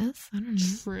 I guess. I don't know.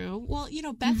 True. Well, you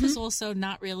know, Beth has also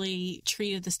not really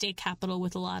treated the state capitol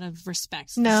with a lot of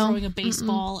respect. No. Throwing a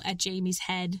baseball at Jamie's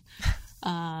head.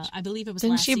 I believe it was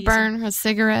last season. Didn't she burn her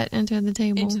cigarette into the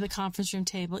table? Into the conference room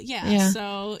table. Yeah.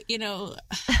 So, you know,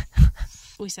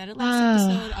 we said it last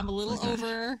episode. I'm a little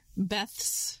over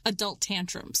Beth's adult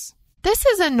tantrums. This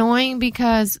is annoying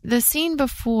because the scene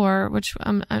before, which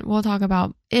we'll talk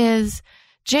about, is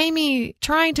Jamie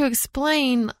trying to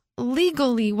explain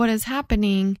legally what is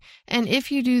happening. And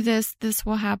if you do this, this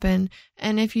will happen.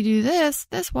 And if you do this,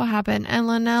 this will happen. And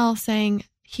Linnell saying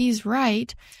he's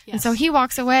right. Yes. And so he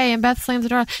walks away and Beth slams the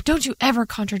door. Don't you ever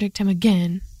contradict him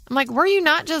again. I'm like, were you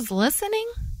not just listening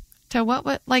to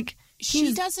what like,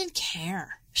 she doesn't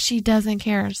care. She doesn't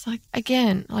care. It's like,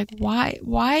 again, like,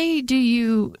 why do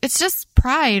you, it's just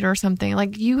pride or something.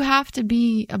 Like, you have to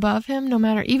be above him no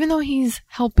matter, even though he's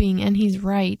helping and he's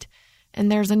right.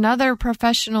 And there's another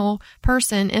professional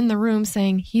person in the room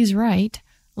saying he's right.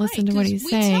 Listen to what he's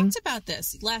saying. We talked about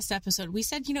this last episode. We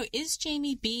said, you know, is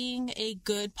Jamie being a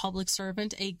good public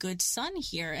servant, a good son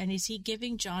here? And is he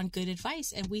giving John good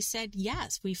advice? And we said,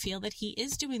 yes, we feel that he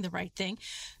is doing the right thing.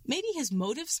 Maybe his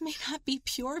motives may not be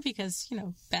pure because, you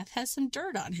know, Beth has some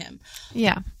dirt on him.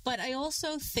 Yeah. But I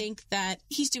also think that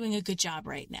he's doing a good job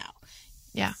right now.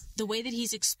 Yeah. The way that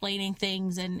he's explaining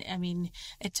things. And I mean,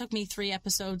 it took me 3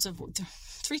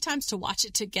 times to watch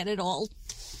it to get it all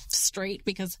straight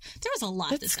because there was a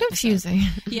lot. It's confusing.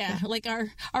 Yeah. Like our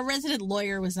resident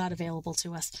lawyer was not available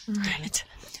to us. Right. Damn it.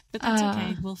 But that's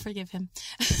okay. We'll forgive him.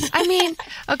 I mean,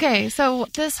 okay. So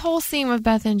this whole scene with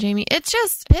Beth and Jamie, it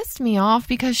just pissed me off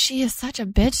because she is such a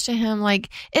bitch to him. Like,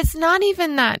 it's not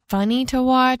even that funny to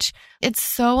watch. It's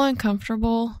so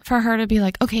uncomfortable for her to be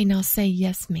like, okay, now say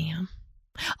yes, ma'am.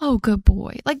 Oh, good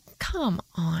boy. Like, come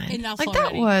on. Enough like,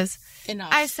 already. That was enough.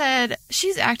 I said,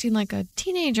 she's acting like a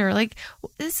teenager. Like,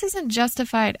 this isn't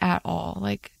justified at all.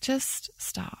 Like, just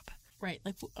stop. Right.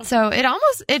 Like, okay. So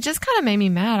it just kind of made me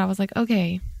mad. I was like,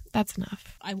 okay, that's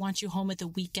enough. I want you home at the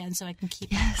weekend so I can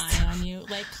keep an eye on you.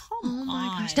 Like, come on. Oh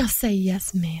my gosh. Now say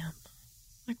yes, ma'am.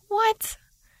 Like, what?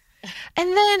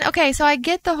 And then, okay, so I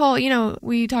get the whole,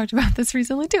 we talked about this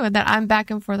recently too, that I'm back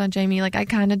and forth on Jamie. Like, I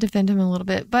kind of defend him a little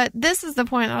bit. But this is the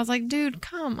point. I was like, dude,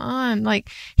 come on. Like,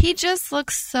 he just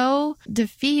looks so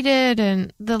defeated.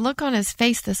 And the look on his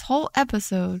face this whole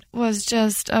episode was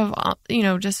just of,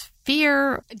 just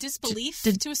fear. Disbelief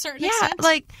to a certain extent?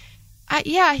 Like,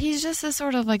 he's just this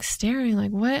sort of like staring,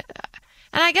 like, what?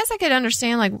 And I guess I could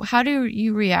understand, like, how do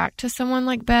you react to someone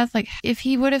like Beth? Like, if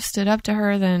he would have stood up to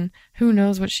her, then who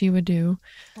knows what she would do.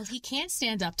 Well, he can't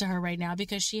stand up to her right now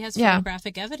because she has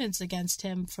photographic evidence against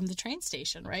him from the train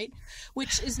station, right?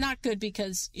 Which is not good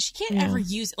because she can't ever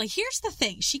use it. Like, here's the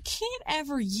thing. She can't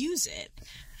ever use it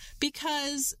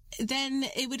because then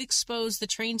it would expose the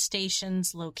train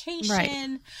station's location. Right.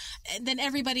 And then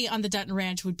everybody on the Dutton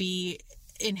Ranch would be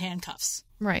in handcuffs.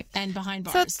 Right. And behind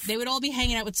bars. So they would all be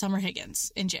hanging out with Summer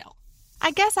Higgins in jail.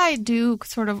 I guess I do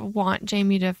sort of want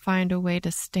Jamie to find a way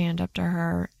to stand up to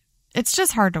her. It's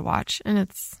just hard to watch. And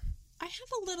I have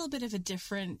a little bit of a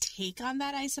different take on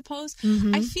that, I suppose.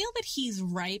 Mm-hmm. I feel that he's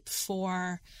ripe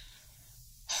for...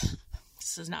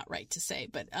 This is not right to say,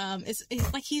 but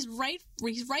it's like he's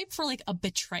ripe for like a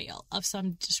betrayal of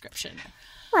some description.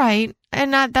 Right.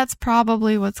 And that's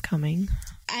probably what's coming.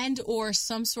 And or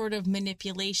some sort of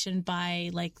manipulation by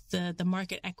like the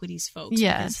market equities folks.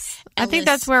 Yes. I think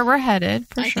that's where we're headed,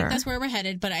 for sure. I think that's where we're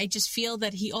headed, but I just feel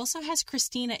that he also has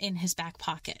Christina in his back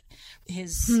pocket.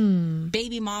 His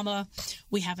baby mama.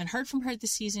 We haven't heard from her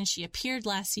this season. She appeared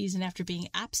last season after being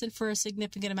absent for a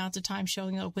significant amount of time,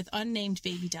 showing up with unnamed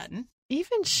baby Dutton.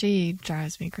 Even she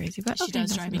drives me crazy, but she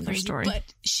does drive me crazy. Story. But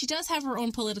she does have her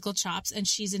own political chops, and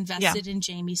she's invested in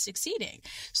Jamie succeeding.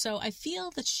 So I feel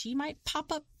that she might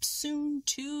pop up soon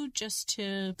too, just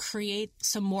to create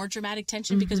some more dramatic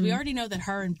tension. Because we already know that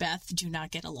her and Beth do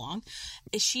not get along.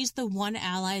 She's the one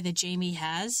ally that Jamie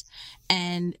has,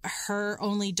 and her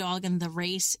only dog in the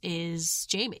race is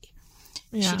Jamie.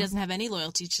 Yeah. She doesn't have any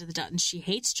loyalty to the Duttons. She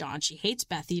hates John. She hates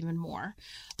Beth even more.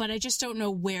 But I just don't know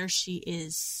where she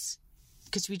is,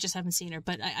 because we just haven't seen her.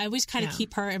 But I always kind of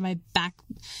keep her in the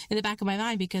back of my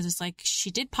mind, because it's like she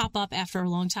did pop up after a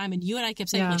long time, and you and I kept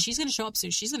saying, well, she's going to show up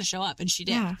soon. She's going to show up, and she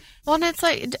did. Yeah. Well, and it's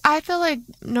like, I feel like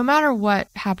no matter what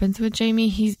happens with Jamie,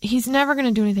 he's never going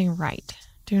to do anything right.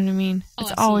 Do you know what I mean? Oh,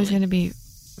 it's always going to be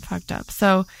fucked up.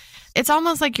 So it's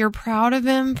almost like you're proud of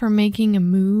him for making a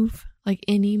move, like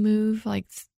any move, like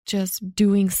just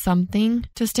doing something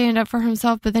to stand up for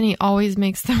himself, but then he always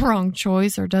makes the wrong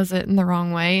choice or does it in the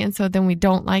wrong way, and so then we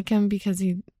don't like him because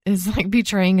he is like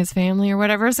betraying his family or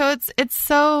whatever. So it's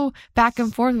so back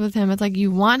and forth with him. It's like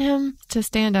you want him to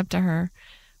stand up to her,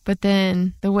 but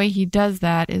then the way he does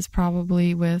that is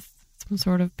probably with some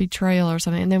sort of betrayal or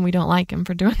something, and then we don't like him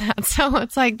for doing that. So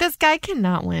it's like, this guy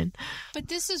cannot win. But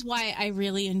this is why I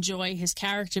really enjoy his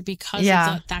character, because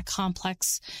of that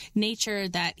complex nature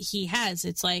that he has.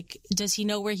 It's like, does he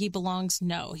know where he belongs?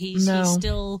 No. He's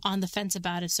still on the fence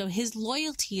about it. So his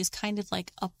loyalty is kind of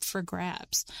like up for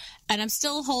grabs. And I'm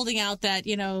still holding out that,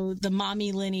 the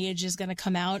mommy lineage is going to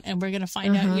come out, and we're going to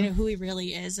find out, who he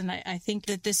really is. And I think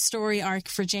that this story arc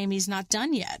for Jamie's not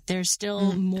done yet. There's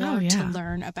still more to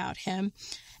learn about him.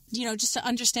 Just to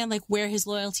understand like where his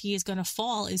loyalty is going to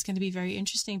fall is going to be very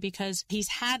interesting, because he's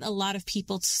had a lot of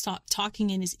people stop talking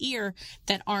in his ear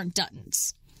that aren't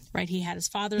Duttons, right? He had his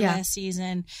father last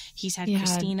season. He's had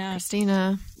Christina.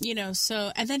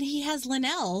 So, and then he has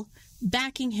Linnell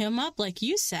backing him up, like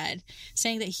you said,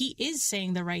 saying that he is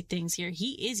saying the right things here.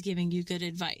 He is giving you good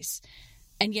advice.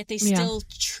 And yet they still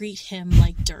treat him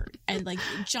like dirt. And like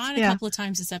John, a couple of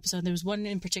times this episode, there was one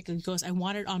in particular who goes, I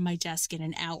want it on my desk in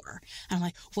an hour. And I'm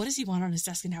like, what does he want on his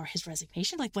desk in an hour? His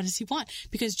resignation? Like, what does he want?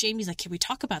 Because Jamie's like, can we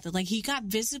talk about that? Like, he got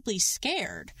visibly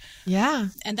scared. Yeah.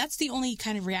 And that's the only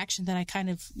kind of reaction that I kind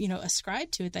of,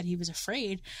 ascribed to it, that he was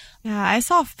afraid. Yeah, I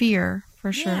saw fear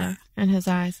for sure in his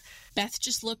eyes. Beth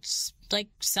just looked like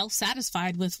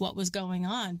self-satisfied with what was going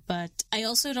on. But I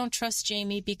also don't trust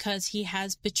Jamie, because he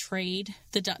has betrayed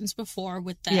the Duttons before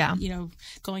with that,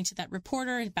 going to that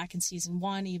reporter back in season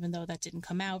 1, even though that didn't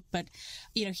come out. But,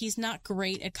 he's not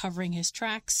great at covering his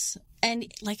tracks.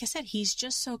 And like I said, he's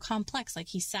just so complex. Like,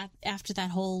 he sat after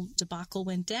that whole debacle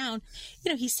went down,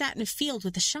 he sat in a field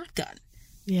with a shotgun.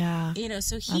 Yeah.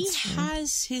 So he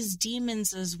has his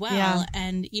demons as well. Yeah.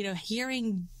 And,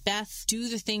 hearing Beth do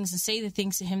the things and say the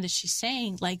things to him that she's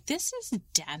saying, like, this is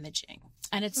damaging.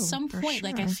 And at some point,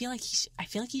 like, I feel like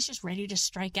he's just ready to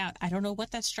strike out. I don't know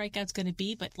what that strikeout's going to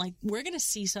be, but like, we're going to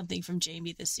see something from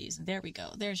Jamie this season. There we go.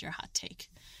 There's your hot take.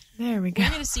 There we go. We're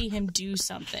going to see him do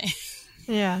something.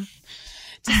 Yeah.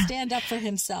 to stand up for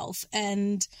himself.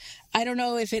 And I don't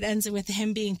know if it ends with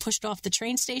him being pushed off the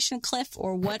train station cliff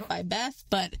or what by Beth,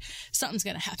 but something's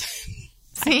going to happen.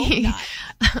 See,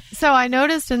 so I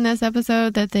noticed in this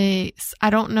episode that I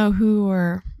don't know who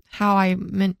or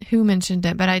who mentioned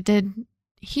it, but I did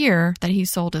hear that he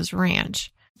sold his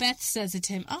ranch. Beth says it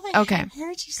to him. Oh, I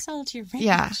heard you sold your ranch.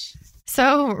 Yeah.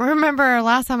 So remember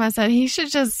last time I said he should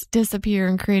just disappear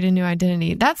and create a new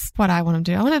identity. That's what I want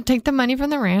to do. I want to take the money from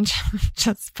the ranch,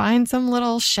 just find some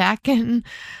little shack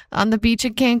on the beach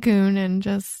at Cancun and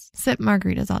just sip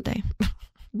margaritas all day.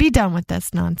 Be done with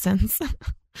this nonsense.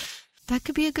 That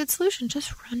could be a good solution.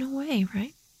 Just run away,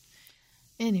 right?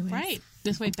 Anyway. Right.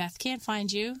 This way Beth can't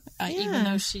find you, even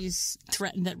though she's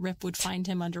threatened that Rip would find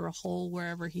him under a hole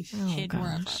wherever he hid,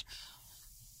 wherever.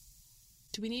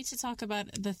 Do we need to talk about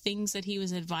the things that he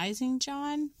was advising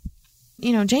John?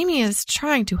 You know, Jamie is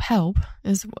trying to help,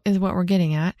 is what we're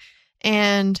getting at.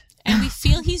 And we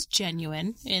feel he's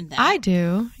genuine in that. I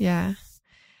do, yeah.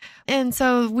 And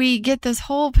so we get this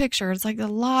whole picture. It's like a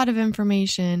lot of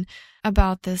information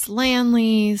about this land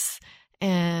lease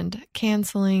and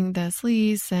canceling this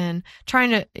lease and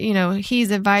trying to,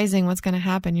 he's advising what's going to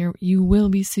happen. You will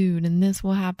be sued and this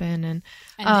will happen. And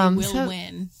they will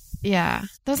win. Yeah.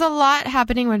 There's a lot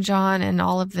happening with John and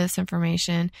all of this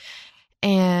information.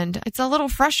 And it's a little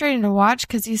frustrating to watch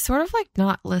because he's sort of like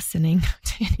not listening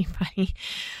to anybody.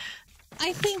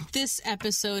 I think this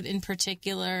episode in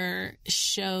particular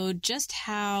showed just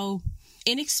how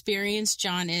inexperienced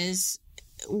John is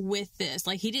with this.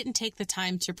 Like, he didn't take the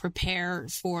time to prepare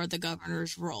for the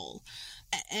governor's role.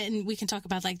 And we can talk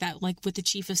about like that, like with the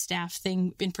chief of staff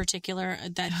thing in particular,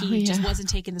 that he just wasn't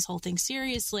taking this whole thing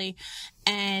seriously.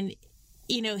 And,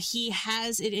 he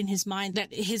has it in his mind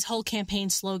that his whole campaign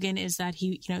slogan is that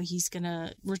he's going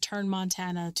to return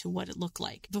Montana to what it looked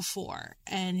like before.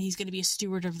 And he's going to be a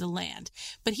steward of the land.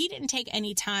 But he didn't take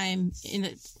any time in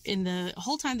the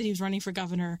whole time that he was running for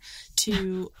governor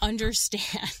to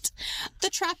understand the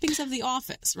trappings of the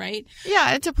office, right?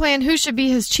 Yeah, to plan who should be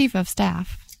his chief of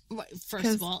staff. First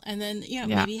of all, and then,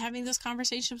 maybe having those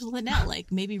conversations with Linnell,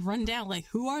 like maybe run down, like,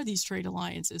 who are these trade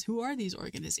alliances? Who are these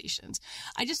organizations?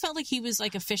 I just felt like he was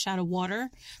like a fish out of water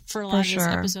for a lot of this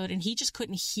episode, and he just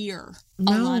couldn't hear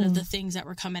a lot of the things that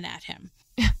were coming at him.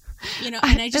 And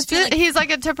I just feel like he's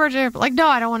like a temperature, like, no,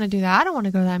 I don't want to do that. I don't want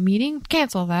to go to that meeting.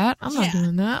 Cancel that. I'm not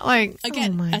doing that. Like,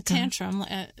 again, a tantrum.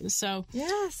 So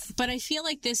yes, but I feel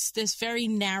like this very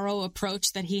narrow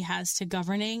approach that he has to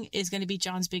governing is going to be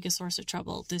John's biggest source of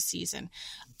trouble this season.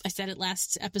 I said it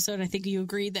last episode. I think you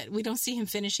agreed that we don't see him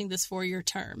finishing this 4-year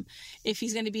term. If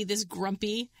he's going to be this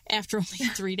grumpy after only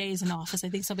 3 days in office, I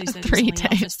think somebody said he was only in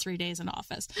office 3 days in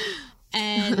office,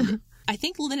 and. I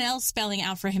think Linnell's spelling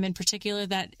out for him in particular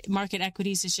that market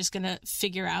equities is just going to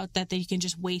figure out that they can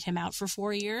just wait him out for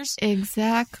 4 years.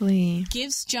 Exactly.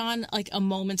 Gives John like a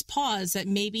moment's pause that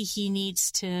maybe he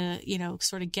needs to,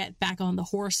 sort of get back on the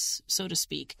horse, so to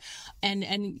speak, and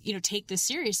take this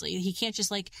seriously. He can't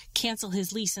just like cancel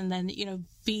his lease and then,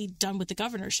 be done with the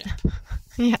governorship.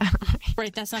 Yeah.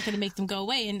 Right. That's not going to make them go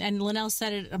away. And Linnell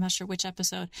said it, I'm not sure which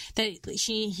episode, that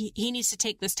he needs to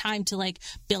take this time to like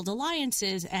build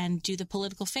alliances and do the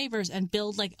political favors and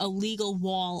build like a legal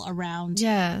wall around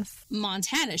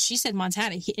Montana. She said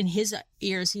Montana. In his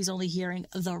ears, he's only hearing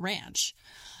the ranch.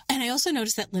 And I also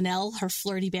noticed that Linnell, her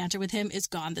flirty banter with him is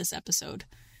gone this episode.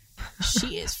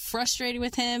 She is frustrated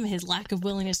with him, his lack of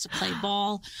willingness to play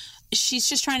ball. She's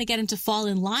just trying to get him to fall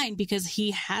in line because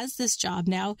he has this job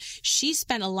now. She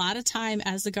spent a lot of time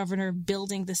as the governor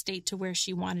building the state to where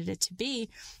she wanted it to be.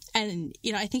 And,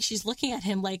 I think she's looking at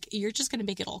him like, you're just going to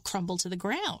make it all crumble to the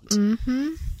ground. Mm-hmm.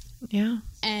 Yeah.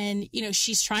 And,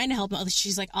 she's trying to help him.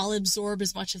 She's like, I'll absorb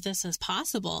as much of this as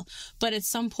possible. But at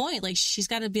some point, like, she's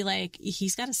got to be like,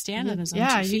 he's got to stand on his own 2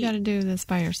 feet. Yeah, you got to do this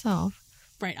by yourself.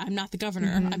 Right. I'm not the governor.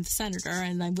 Mm-hmm. I'm the senator,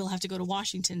 and I will have to go to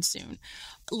Washington soon.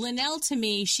 Linnell, to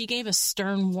me, she gave a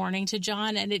stern warning to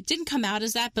John, and it didn't come out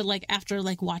as that. But like after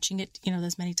like watching it,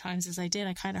 as many times as I did,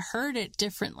 I kind of heard it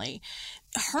differently.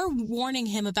 Her warning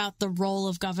him about the role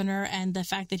of governor and the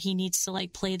fact that he needs to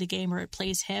like play the game or it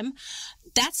plays him.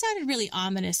 That sounded really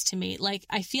ominous to me. Like,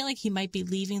 I feel like he might be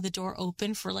leaving the door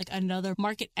open for like another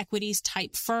market equities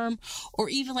type firm or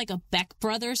even like a Beck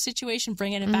Brothers situation,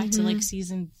 bringing it back to like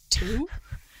season 2.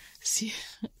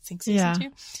 I think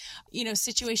season 2,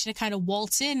 situation to kind of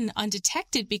waltz in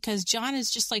undetected because John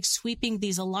is just like sweeping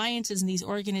these alliances and these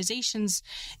organizations,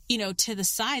 to the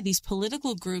side, these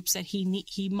political groups that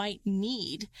he might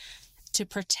need to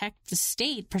protect the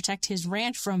state, protect his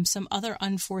ranch from some other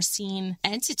unforeseen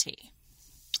entity.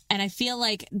 And I feel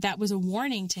like that was a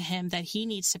warning to him that he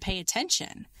needs to pay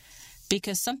attention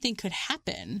because something could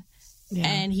happen. Yeah.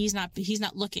 And he's not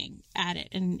looking at it.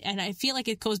 And I feel like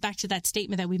it goes back to that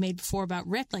statement that we made before about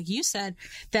Rip, like you said,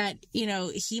 that,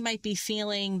 he might be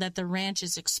feeling that the ranch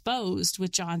is exposed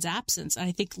with John's absence. And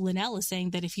I think Linnell is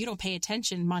saying that if you don't pay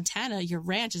attention, Montana, your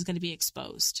ranch is going to be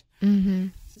exposed. Mm-hmm.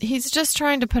 He's just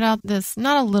trying to put out this,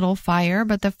 not a little fire,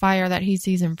 but the fire that he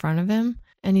sees in front of him.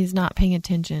 And he's not paying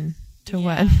attention to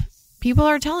what people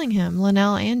are telling him,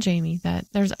 Linnell and Jamie, that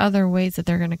there's other ways that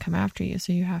they're going to come after you.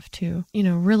 So you have to,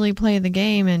 really play the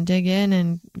game and dig in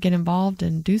and get involved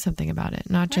and do something about it,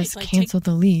 not just cancel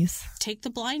the lease. Take the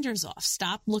blinders off.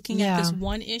 Stop looking at this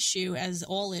one issue as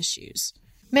all issues.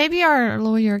 Maybe our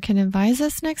lawyer can advise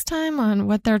us next time on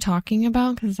what they're talking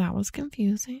about, because that was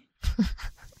confusing.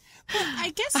 Well, I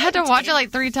guess I had to watch it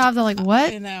like 3 times. I'm like,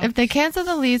 what? If they cancel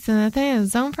the lease and the thing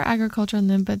is zoned for agriculture,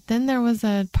 but then there was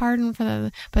a pardon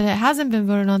but it hasn't been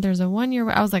voted on. There's a 1 year.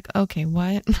 I was like, okay,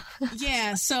 what?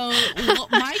 Yeah. So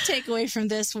my takeaway from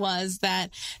this was that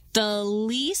the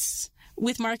lease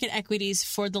with market equities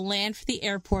for the land for the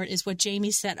airport is what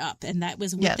Jamie set up. And that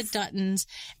was with the Duttons.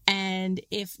 And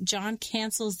if John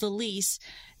cancels the lease,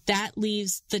 that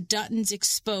leaves the Duttons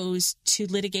exposed to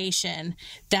litigation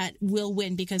that will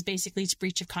win, because basically it's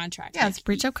breach of contract. Yeah, it's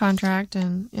breach of contract.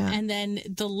 And then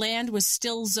the land was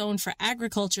still zoned for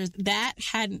agriculture. That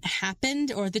hadn't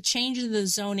happened, or the change in the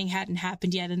zoning hadn't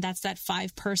happened yet. And that's that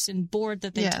 5-person board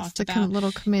that they talked about. Yes, the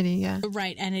little committee,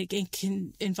 Right. And it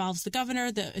involves the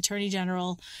governor, the attorney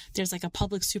general. There's like a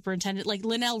public superintendent. Like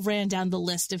Linnell ran down the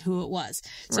list of who it was.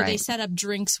 So they set up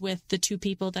drinks with the 2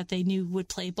 people that they knew would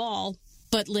play ball.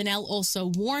 But Linnell also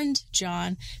warned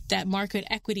John that market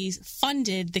equities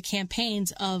funded the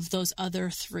campaigns of those other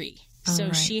 3.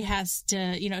 So she has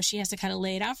to, kind of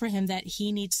lay it out for him that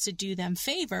he needs to do them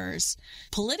favors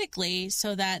politically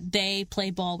so that they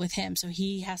play ball with him. So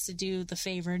he has to do the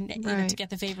favor to get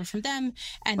the favor from them.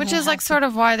 And which is like sort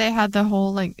of why they had the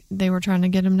whole, they were trying to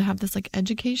get him to have this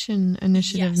education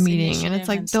initiative meeting. And it's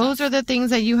like, those are the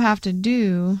things that you have to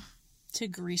do to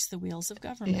grease the wheels of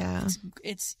government. Yeah.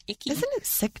 It's icky. Isn't it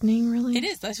sickening, really? It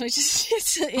is. That's why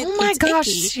oh my gosh,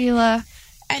 icky. Sheila.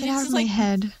 And get out of my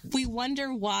head. We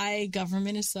wonder why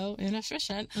government is so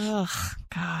inefficient. Ugh,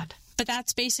 God. But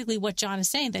that's basically what John is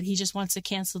saying, that he just wants to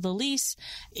cancel the lease.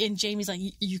 And Jamie's like,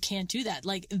 you can't do that.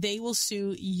 They will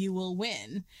sue, you will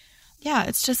win. Yeah,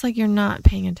 it's just like you're not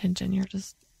paying attention. You're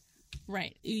just...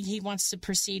 Right. He wants to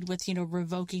proceed with,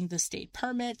 revoking the state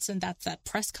permits. And that's that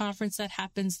press conference that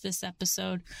happens this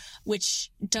episode,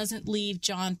 which doesn't leave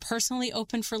John personally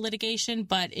open for litigation,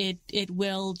 but it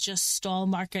will just stall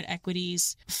market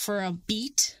equities for a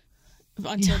beat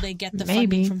until they get the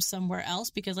funding from somewhere else,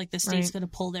 because the state's going to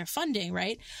pull their funding.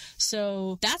 Right.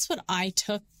 So that's what I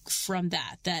took from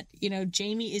that,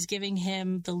 Jamie is giving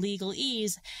him the legal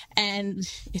ease, and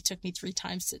it took me 3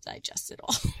 times to digest it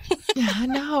all. Yeah, I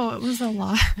know, it was a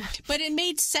lot. But it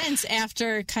made sense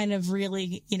after kind of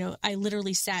really, I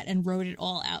literally sat and wrote it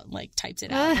all out and typed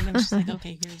it out. And I was just like,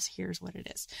 okay, here's what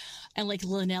it is. And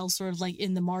Linnell sort of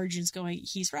in the margins going,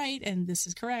 he's right and this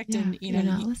is correct. And,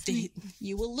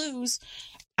 you will lose.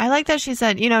 I like that she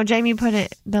said, Jamie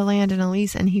put the land in a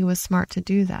lease and he was smart to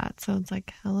do that. So it's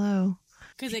like, hello.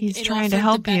 Because he's trying to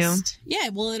help you. Yeah,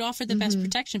 well, it offered the best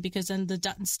protection, because then the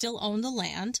Duttons still own the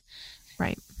land.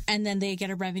 Right. And then they get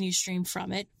a revenue stream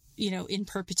from it, in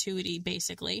perpetuity,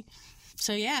 basically.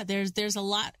 So, yeah, there's a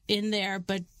lot in there,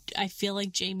 but I feel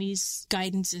like Jamie's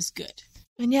guidance is good.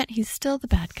 And yet he's still the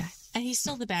bad guy. And he's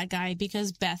still the bad guy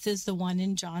because Beth is the one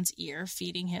in John's ear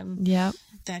feeding him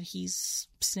that he's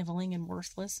sniveling and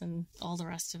worthless and all the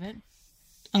rest of it.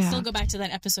 I'll still go back to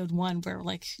that episode 1 where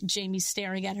Jamie's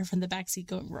staring at her from the backseat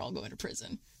going, we're all going to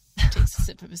prison. Takes a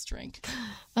sip of his drink.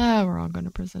 We're all going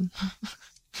to prison.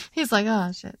 He's like, oh,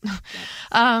 shit.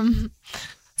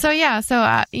 So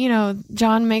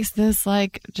John makes this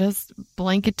just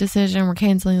blanket decision. We're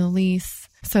canceling the lease.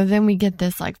 So then we get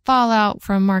this fallout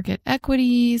from market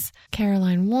equities.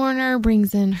 Caroline Warner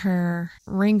brings in her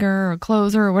ringer or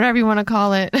closer or whatever you want to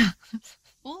call it.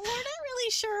 Well, we're not really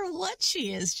sure what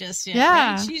she is just yet.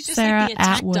 Yeah, right? She's just Sarah the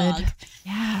attack Atwood. Dog.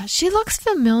 Yeah, she looks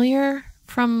familiar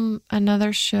from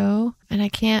another show, and I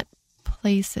can't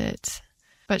place it.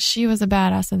 But she was a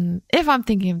badass, and if I'm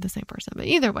thinking of the same person. But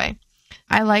either way,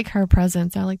 I like her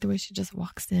presence. I like the way she just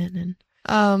walks in.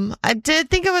 And I did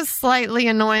think it was slightly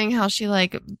annoying how she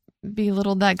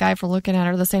belittled that guy for looking at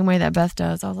her the same way that Beth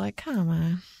does. I was like, come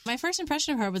on. My first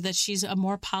impression of her was that she's a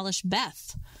more polished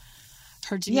Beth.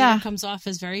 Her demeanor comes off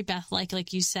as very Beth-like,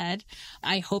 like you said.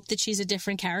 I hope that she's a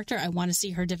different character. I want to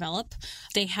see her develop.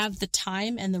 They have the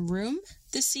time and the room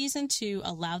this season to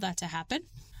allow that to happen.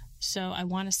 So I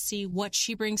want to see what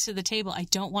she brings to the table. I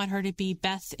don't want her to be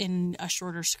Beth in a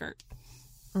shorter skirt.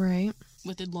 Right.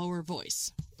 With a lower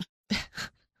voice.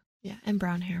 Yeah, and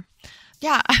brown hair.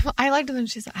 Yeah, I liked when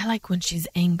I like when she's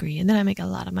angry and then I make a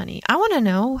lot of money. I want to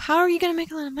know, how are you going to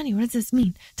make a lot of money? What does this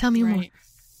mean? Tell me more.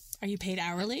 Are you paid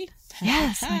hourly?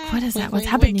 Yes. Like, what is that? What's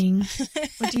happening?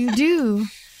 What do you do?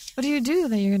 What do you do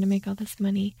that you're going to make all this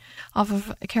money off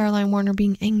of Caroline Warner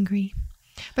being angry?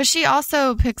 But she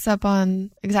also picks up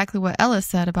on exactly what Ella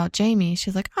said about Jamie.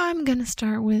 She's like, I'm going to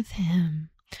start with him.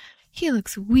 He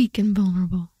looks weak and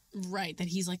vulnerable. Right, that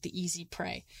he's like the easy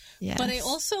prey. Yes. But I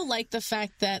also like the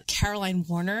fact that Caroline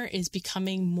Warner is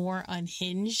becoming more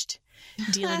unhinged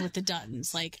dealing with the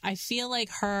Duttons. Like, I feel like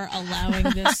her allowing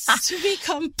this to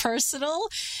become personal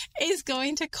is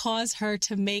going to cause her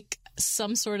to make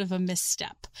some sort of a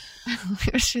misstep.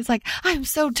 She's like, I'm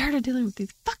so tired of dealing with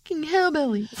these fucking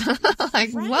hillbillies. Like,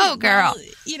 right. Whoa, girl.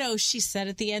 Well, she said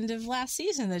at the end of last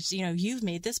season that, you've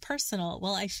made this personal.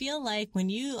 Well, I feel like when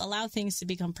you allow things to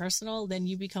become personal, then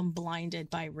you become blinded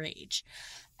by rage.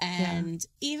 And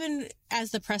even as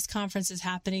the press conference is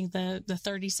happening, the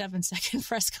 37-second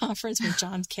press conference where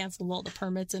John's canceled all the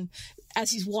permits, and as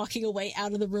he's walking away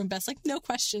out of the room, Beth's like, no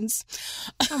questions.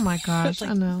 Oh my gosh, like,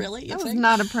 I know. Really? That was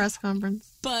not a press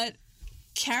conference. But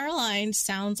Caroline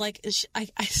sounds like, I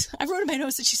wrote in my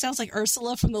notes that she sounds like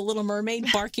Ursula from The Little Mermaid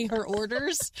barking her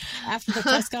orders after the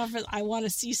press conference. I want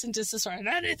to cease and desist and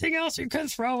anything else you can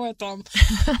throw at them.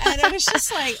 And it was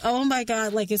just like, oh my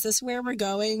God, like, is this where we're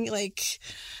going? Like,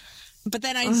 but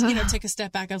then I, took a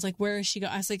step back. I was like, where is she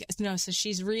going? I was like, no, so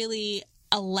she's really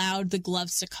allowed the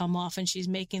gloves to come off and she's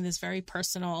making this very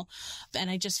personal. And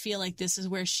I just feel like this is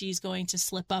where she's going to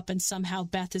slip up and somehow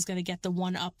Beth is going to get the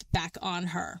one up back on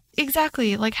her.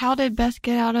 Exactly. Like, how did Beth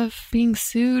get out of being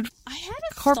sued? I had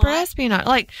a corporate espionage.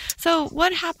 Like, so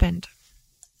what happened?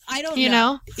 I don't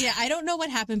know. Yeah, I don't know what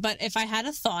happened, but if I had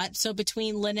a thought, so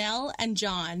between Linnell and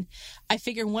John, I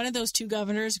figure one of those two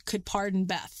governors could pardon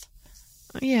Beth.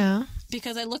 Yeah.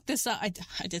 Because I looked this up.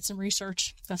 I did some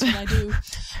research. That's what I do.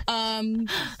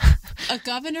 A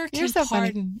governor can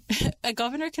pardon. A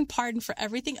governor can pardon for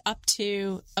everything up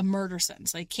to a murder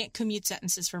sentence. Like, can't commute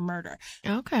sentences for murder.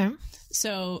 Okay.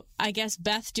 So I guess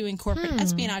Beth doing corporate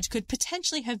espionage could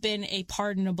potentially have been a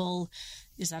pardonable.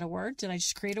 Is that a word? Did I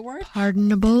just create a word?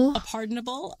 Pardonable. A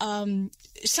pardonable.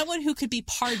 Someone who could be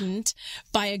pardoned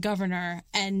by a governor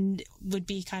and would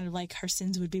be kind of like her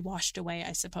sins would be washed away,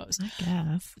 I suppose. I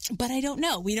guess. But I don't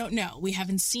know. We don't know. We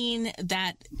haven't seen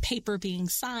that paper being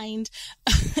signed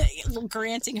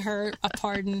granting her a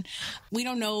pardon. We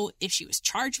don't know if she was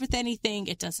charged with anything.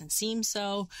 It doesn't seem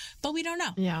so, but we don't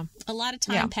know. Yeah. A lot of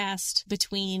time passed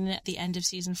between the end of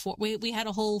season 4. We had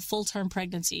a whole full-term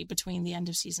pregnancy between the end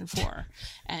of season 4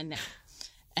 and now.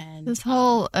 And this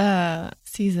whole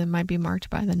season might be marked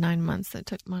by the 9 months that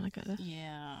took Monica to...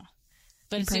 Yeah.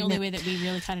 But it's the only way that we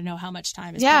really kind of know how much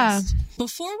time has Yeah. passed.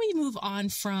 Before we move on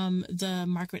from the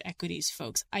market equities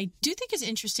folks, I do think it's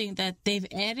interesting that they've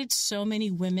added so many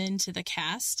women to the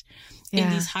cast in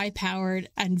these high-powered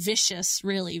and vicious,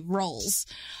 really, roles.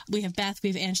 We have Beth,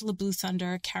 we have Angela Blue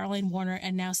Thunder, Caroline Warner,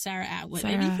 and now Sarah Atwood.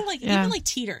 And even like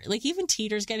Teeter. Like, even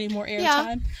Teeter's getting more airtime.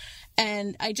 Yeah.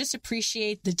 And I just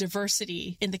appreciate the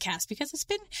diversity in the cast because it's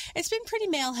been pretty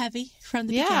male heavy from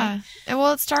the beginning. Yeah.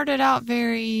 Well, it started out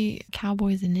very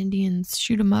cowboys and Indians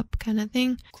shoot 'em up kind of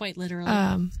thing. Quite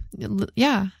literally.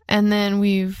 Yeah. And then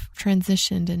we've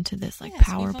transitioned into this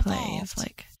power play of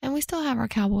and we still have our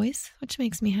cowboys, which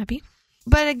makes me happy.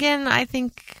 But again, I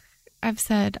think I've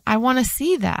said I want to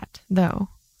see that though.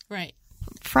 Right.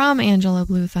 From Angela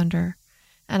Blue Thunder.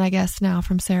 And I guess now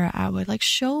from Sarah Atwood, like,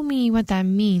 show me what that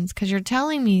means. Because you're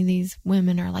telling me these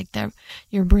women are like,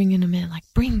 you're bringing them in. Like,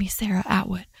 bring me Sarah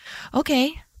Atwood.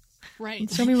 Okay. Right.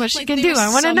 Show me what she can do. I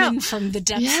want to know. From the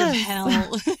depths of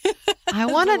hell. I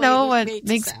want to know what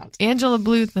makes Angela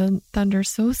Blue Thunder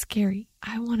so scary.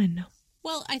 I want to know.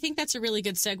 Well, I think that's a really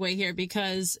good segue here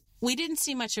because we didn't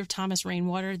see much of Thomas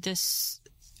Rainwater this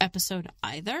episode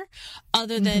either,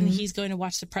 other than he's going to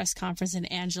watch the press conference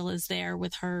and Angela's there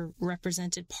with her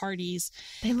represented parties.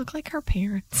 They look like her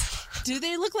parents. Do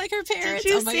they look like her parents? Did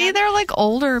you see? God. They're like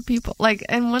older people. Like,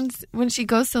 and when she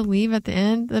goes to leave at the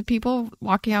end, the people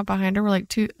walking out behind her were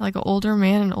like an older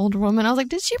man and an older woman. I was like,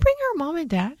 did she bring her mom and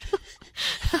dad?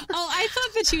 I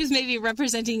thought that she was maybe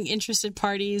representing interested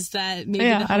parties that maybe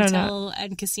the hotel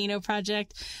and casino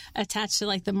project attached to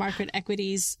like the market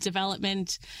equities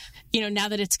development. Now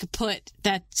that it's kaput,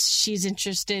 that she's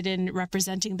interested in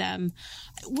representing them.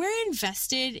 We're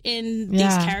invested in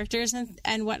these characters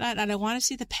and whatnot, and I want to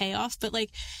see the payoff, but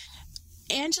like,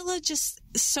 Angela just,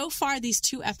 so far, these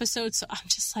 2 episodes, so I'm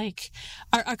just like,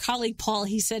 our colleague Paul,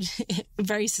 he said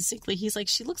very succinctly, he's like,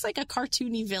 she looks like a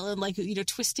cartoony villain, like,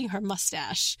 twisting her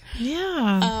mustache.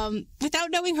 Yeah.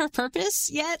 Without knowing her purpose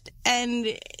yet.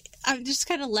 And I'm just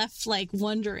kind of left, like,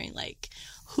 wondering, like,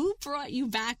 who brought you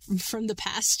back from the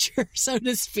pasture, so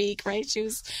to speak, right?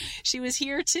 She was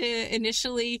here to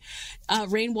initially,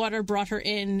 Rainwater brought her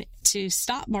in to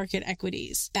stop market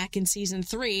equities back in season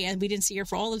 3, and we didn't see her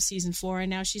for all of season 4, and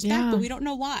now she's back, but we don't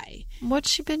know why. What's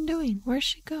she been doing? Where's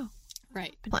she go?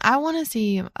 Right. I want to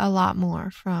see a lot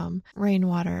more from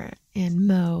Rainwater and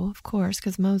Mo, of course,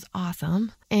 because Mo's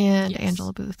awesome, and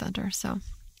Angela Booth Thunder, so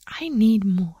I need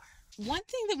more. One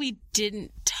thing that we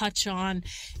didn't touch on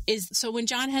is, so when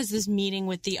John has this meeting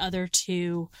with the other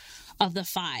 2 of the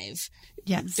 5,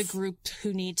 the group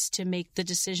who needs to make the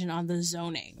decision on the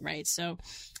zoning, right? So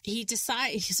he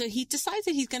decides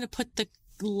that he's going to put the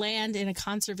land in a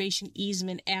conservation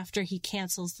easement after he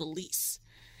cancels the lease,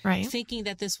 right? Thinking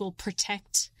that this will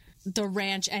protect the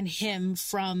ranch and him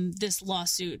from this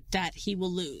lawsuit that he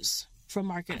will lose from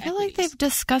market equities. I feel like they've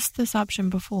discussed this option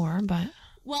before, but...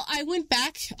 Well, I went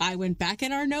back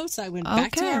in our notes. I went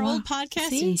back to our old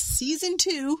podcast in season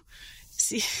 2.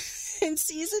 In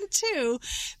season 2,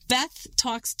 Beth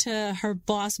talks to her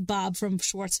boss, Bob from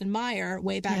Schwartz and Meyer,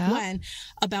 way back when,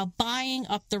 about buying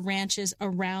up the ranches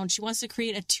around. She wants to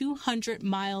create a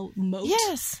 200-mile moat,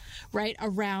 right,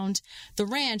 around the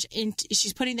ranch.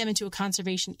 She's putting them into a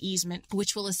conservation easement,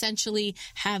 which will essentially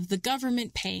have the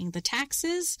government paying the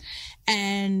taxes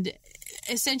and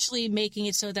essentially making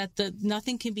it so that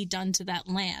nothing can be done to that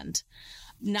land.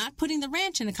 Not putting the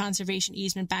ranch in a conservation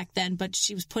easement back then, but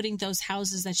she was putting those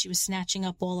houses that she was snatching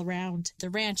up all around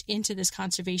the ranch into this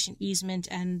conservation easement,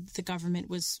 and the government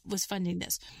was funding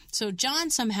this. So John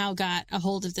somehow got a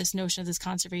hold of this notion of this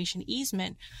conservation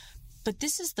easement, but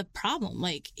this is the problem.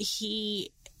 Like,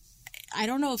 I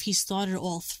don't know if he's thought it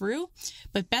all through,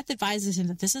 but Beth advises him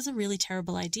that this is a really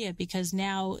terrible idea because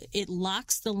now it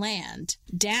locks the land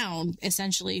down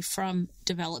essentially from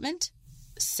development,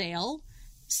 sale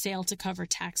to cover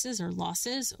taxes or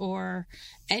losses or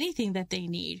anything that they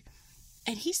need.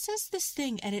 And he says this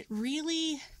thing, and it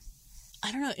really,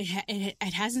 I don't know,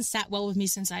 it hasn't sat well with me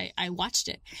since I watched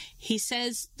it. He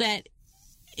says that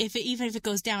even if it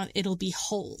goes down, it'll be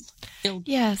whole.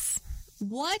 Yes.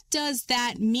 What does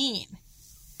that mean?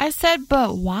 I said,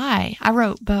 but why? I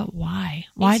wrote, but why?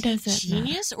 Why does it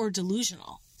genius or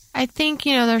delusional? I think,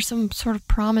 there's some sort of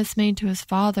promise made to his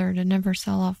father to never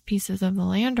sell off pieces of the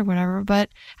land or whatever. But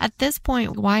at this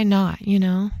point, why not,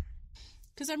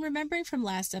 Because I'm remembering from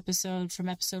episode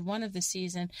 1 of the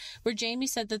season, where Jamie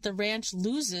said that the ranch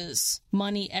loses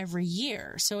money every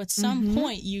year. So at some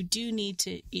point, you do need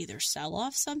to either sell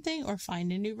off something or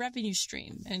find a new revenue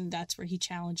stream. And that's where he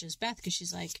challenges Beth, because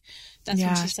she's like, that's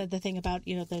when she said the thing about,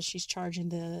 that she's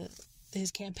charging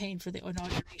his campaign for the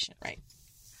inauguration, right?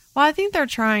 Well, I think they're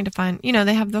trying to find,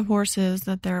 they have the horses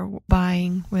that they're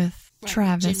buying with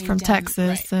Travis Jimmy from Dem,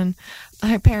 Texas, and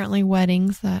apparently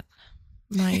weddings that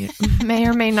may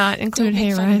or may not include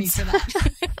hay rides.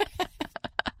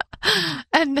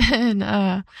 And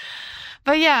then,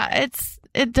 but yeah,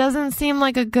 it doesn't seem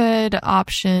like a good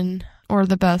option or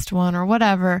the best one or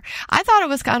whatever. I thought it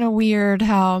was kind of weird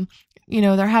how,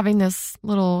 they're having this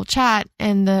little chat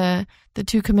and the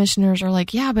 2 commissioners are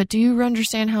like, yeah, but do you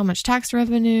understand how much tax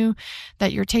revenue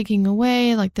that you're taking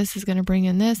away? Like, this is going to bring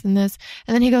in this and this.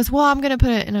 And then he goes, well, I'm going to put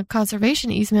it in a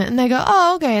conservation easement. And they go,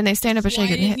 oh, okay. And they stand up and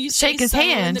shake his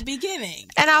hand. In the beginning.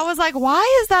 And I was like,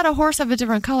 why is that a horse of a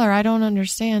different color? I don't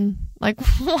understand. Like,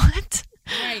 what?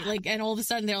 Right. Like, and all of a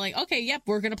sudden they're like, okay, yep,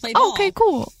 we're going to play ball. Okay,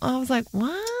 cool. I was like,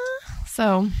 what?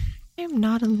 So I'm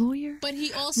not a lawyer. But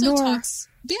he also talks.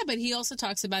 Yeah, but he also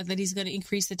talks about that he's going to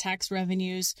increase the tax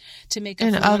revenues to make up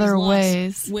in for other loss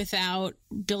ways without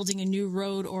building a new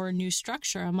road or a new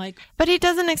structure. I'm like, but he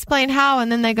doesn't explain how,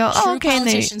 and then they go, oh, okay,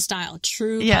 politician style.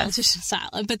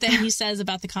 But then he says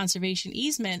about the conservation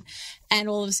easement, and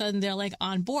all of a sudden they're like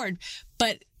on board.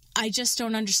 But I just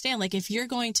don't understand. Like, if you're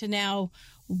going to now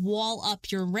wall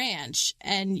up your ranch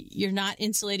and you're not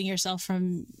insulating yourself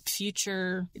from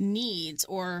future needs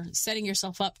or setting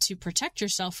yourself up to protect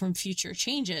yourself from future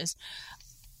changes,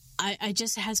 I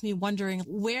just has me wondering,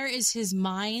 where is his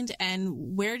mind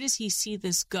and where does he see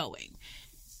this going?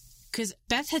 Because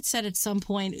Beth had said at some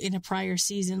point in a prior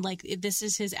season, like, this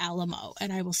is his Alamo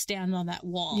and I will stand on that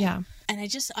wall. Yeah.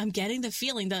 And I'm getting the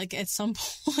feeling that, like, at some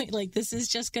point, like, this is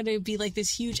just going to be like this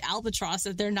huge albatross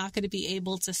that they're not going to be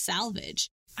able to salvage.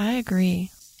 I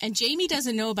agree. And Jamie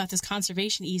doesn't know about this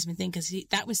conservation easement thing because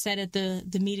that was said at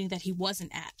the meeting that he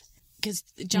wasn't at. because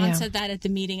John said that at the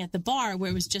meeting at the bar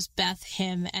where it was just Beth,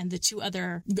 him, and the 2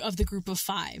 other of the group of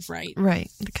 5, right? Right.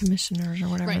 The commissioners or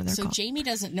whatever they're So called. Jamie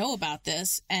doesn't know about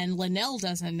this, and Linnell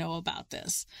doesn't know about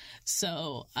this.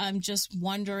 So I'm just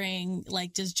wondering,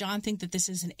 like, does John think that this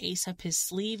is an ace up his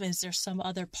sleeve? Is there some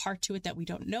other part to it that we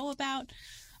don't know about?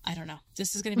 I don't know.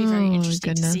 This is going to be very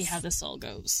interesting to see how this all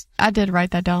goes. I did write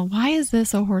that down. Why is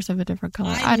this a horse of a different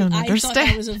color? I don't understand. I thought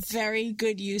that was a very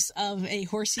good use of a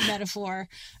horsey metaphor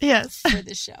for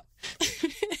this show.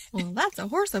 Well, that's a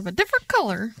horse of a different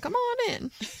color. Come on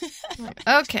in.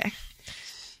 Okay.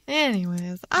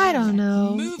 Anyways, I don't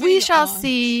know. We shall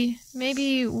see.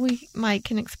 Maybe Mike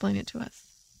can explain it to us.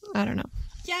 I don't know.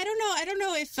 Yeah, I don't know. I don't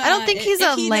know if I don't think he's if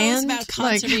a he land knows about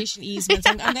conservation easements.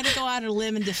 I'm going to go out on a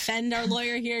limb and defend our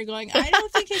lawyer here, going, I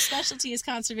don't think his specialty is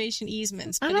conservation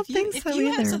easements. But I don't think so if you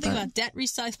either, have something about debt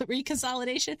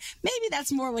reconsolidation, maybe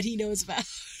that's more what he knows about.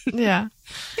 Yeah,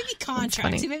 maybe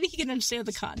contracts. Maybe he can understand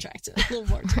the contracts a little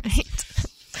more. Right.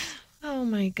 Oh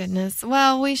my goodness.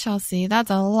 Well, we shall see.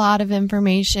 That's a lot of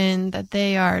information that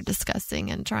they are discussing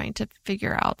and trying to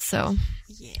figure out. So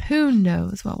who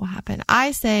knows what will happen?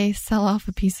 I say sell off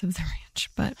a piece of the ranch,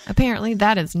 but apparently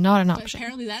that is not an option.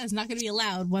 Apparently that is not going to be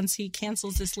allowed once he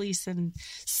cancels this lease and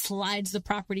slides the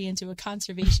property into a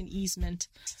conservation easement.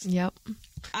 Yep.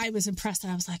 I was impressed,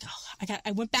 and I was like,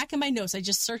 I went back in my notes. I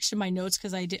just searched in my notes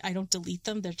because I don't delete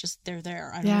them. They're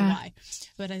there. I don't know why.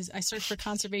 But I searched for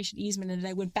conservation easement, and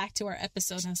I went back to our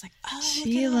episode, and I was like, oh,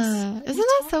 Sheila, isn't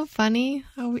that so funny?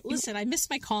 Listen, I missed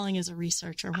my calling as a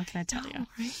researcher. What can I tell you?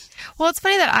 Right? Well, it's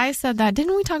funny that I said that.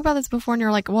 Didn't we talk about this before? And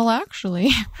you're like, well,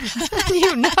 actually,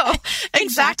 you know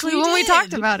exactly when we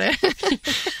talked about it.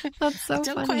 That's so funny.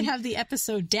 I don't quite have the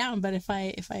episode down, but if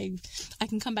I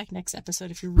can come back next episode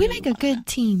if you we really make a good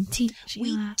team, Sheila.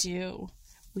 We do.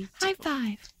 High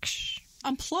five.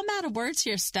 I'm plumb out of words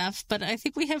here, Steph, but I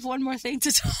think we have one more thing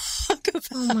to talk about.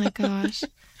 Oh my gosh.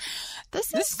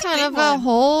 This is kind of a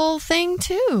whole thing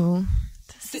too.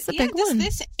 This is a big one.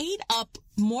 This ate up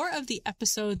more of the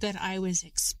episode than I was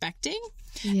expecting.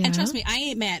 Yeah. And trust me, I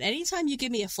ain't mad. Anytime you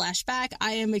give me a flashback,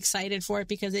 I am excited for it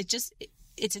because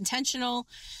it's intentional.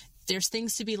 There's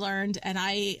things to be learned, and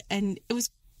it was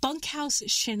bunkhouse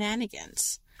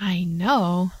shenanigans. I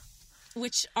know.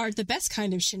 Which are the best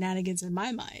kind of shenanigans in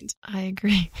my mind. I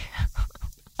agree.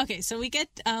 Okay, so we get,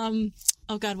 oh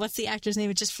God, what's the actor's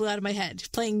name? It just flew out of my head.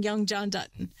 Playing young John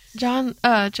Dutton.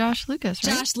 Josh Lucas,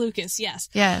 right? Josh Lucas, yes.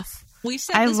 Yes. We've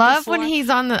said this before. I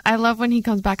love when he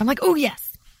comes back. I'm like, oh,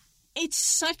 yes. It's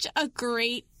such a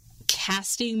great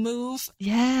casting move.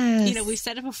 Yes. You know, we've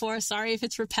said it before. Sorry if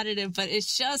it's repetitive, but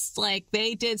it's just like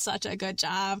they did such a good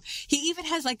job. He even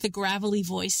has like the gravelly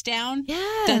voice down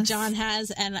that John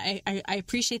has, and I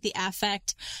appreciate the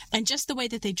affect and just the way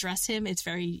that they dress him. It's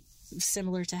very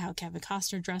similar to how Kevin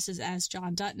Costner dresses as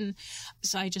John Dutton.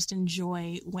 So I just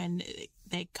enjoy when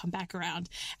they come back around.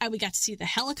 And we got to see the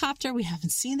helicopter. We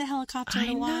haven't seen the helicopter in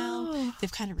a while.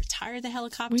 They've kind of retired the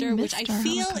helicopter, which I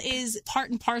feel is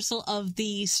part and parcel of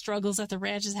the struggles that the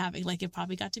ranch is having. Like it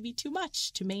probably got to be too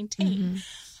much to maintain. Mm-hmm.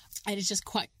 And it just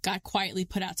got quietly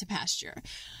put out to pasture.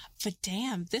 But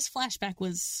damn, this flashback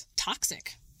was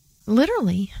toxic.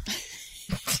 Literally.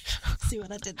 See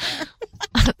what I did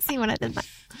there? See what I did there?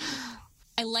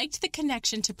 I liked the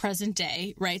connection to present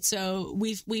day, right? So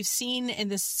we've seen in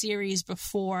this series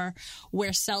before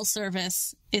where cell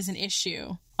service is an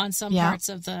issue on some parts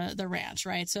of the ranch,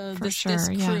 right? So this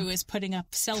crew is putting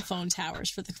up cell phone towers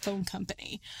for the phone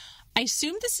company. I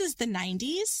assume this is the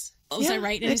 90s. Was I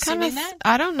right in assuming that?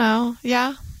 I don't know.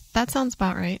 Yeah, that sounds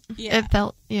about right. Yeah. It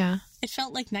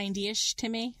felt like 90-ish to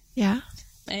me. Yeah.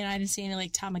 And I didn't see any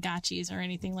like Tamagotchis or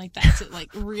anything like that to like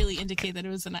really indicate that it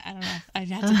was I don't know. I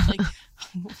had to like,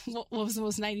 what was the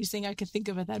most 90s thing I could think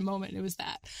of at that moment? It was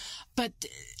that. But,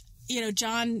 you know,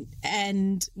 John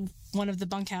and one of the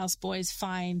bunkhouse boys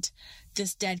find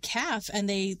this dead calf and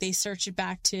they search it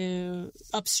back to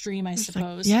upstream, I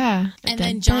suppose. And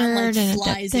then John like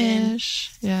flies in.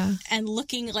 Yeah. And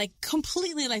looking like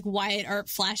completely like Wyatt Earp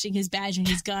flashing his badge and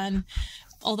his gun.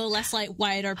 Although less like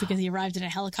Wyatt Earp because he arrived in a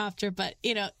helicopter, but,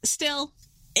 you know, still,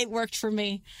 it worked for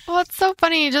me. Well, it's so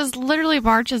funny. He just literally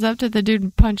marches up to the dude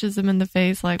and punches him in the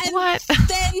face, like, and what?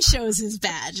 Then shows his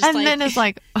badge. And then it's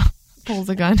like, pulls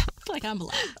a gun. Like, I'm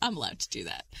allowed to do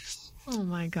that. Oh,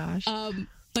 my gosh.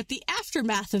 But the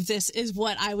aftermath of this is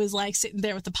what I was like sitting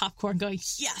there with the popcorn going,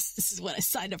 yes, this is what I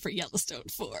signed up for Yellowstone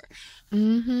for.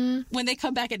 Mm-hmm. When they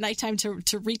come back at nighttime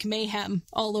to wreak mayhem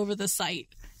all over the site.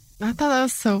 I thought that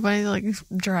was so funny to, like,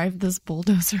 drive this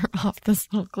bulldozer off this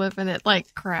little cliff and it,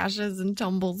 like, crashes and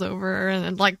tumbles over and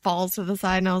it, like, falls to the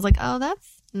side. And I was like, oh,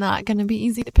 that's not going to be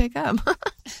easy to pick up. I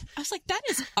was like, that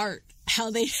is art. How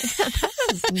they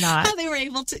not. How they were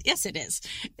able to. Yes, it is.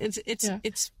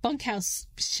 It's bunkhouse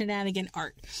shenanigan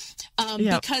art.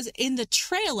 Because in the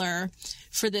trailer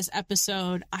for this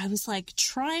episode, I was like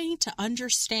trying to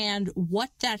understand what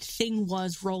that thing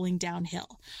was rolling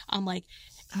downhill. I'm like,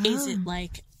 is it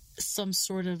like some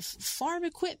sort of farm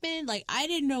equipment? Like, I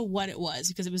didn't know what it was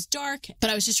because it was dark, but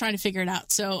I was just trying to figure it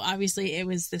out. So obviously it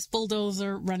was this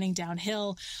bulldozer running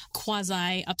downhill,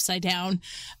 quasi upside down.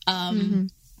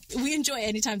 We enjoy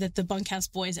anytime that the bunkhouse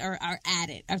boys are at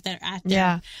it, or they're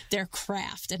at their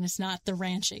craft, and it's not the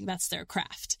ranching, that's their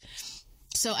craft.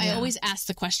 So I always ask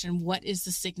the question, what is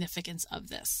the significance of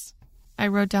this? I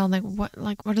wrote down what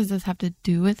does this have to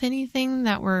do with anything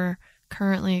that we're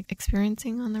currently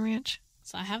experiencing on the ranch?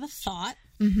 So I have a thought.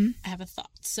 I have a thought.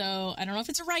 So I don't know if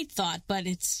it's a right thought, but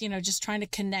it's, just trying to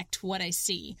connect what I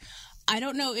see. I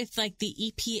don't know if like the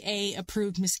EPA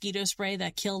approved mosquito spray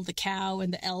that killed the cow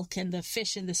and the elk and the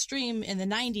fish in the stream in the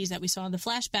 90s that we saw in the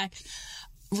flashback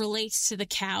relates to the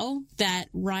cow that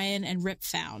Ryan and Rip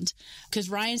found. Because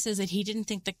Ryan says that he didn't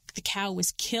think the cow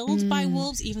was killed by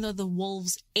wolves, even though the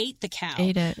wolves ate the cow.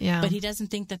 Ate it, yeah. But he doesn't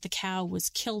think that the cow was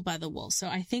killed by the wolves. So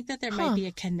I think that there might be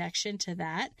a connection to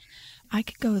that. I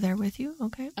could go there with you.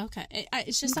 Okay.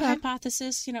 It's just a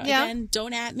hypothesis. Again,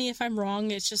 don't at me if I'm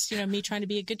wrong. It's just, me trying to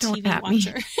be a good TV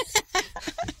watcher.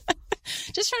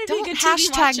 Just trying to be a good TV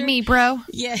watcher. Hashtag me, bro.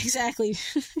 Yeah, exactly.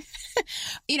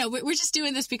 We're just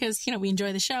doing this because, we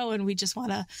enjoy the show and we just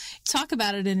want to talk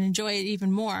about it and enjoy it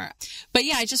even more. But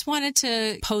yeah, I just wanted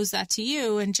to pose that to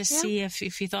you and just see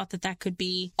if you thought that could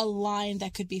be a line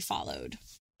that could be followed.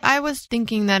 I was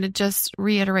thinking that it just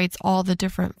reiterates all the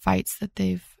different fights that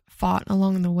they've fought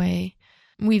along the way.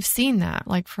 We've seen that,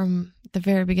 like from the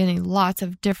very beginning, lots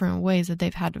of different ways that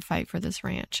they've had to fight for this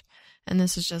ranch. And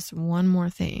this is just one more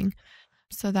thing.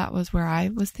 So that was where I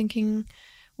was thinking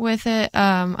with it.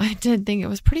 I did think it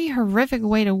was a pretty horrific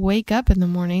way to wake up in the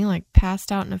morning, like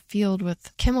passed out in a field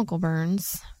with chemical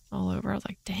burns all over. I was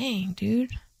like, dang,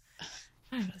 dude,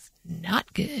 that was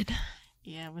not good.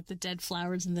 Yeah, with the dead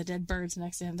flowers and the dead birds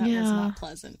next to him, that was not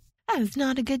pleasant. That was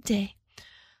not a good day.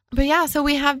 But yeah, so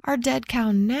we have our dead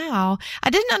cow now. I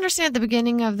didn't understand at the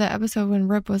beginning of the episode when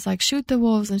Rip was like, shoot the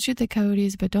wolves and shoot the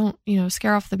coyotes, but don't,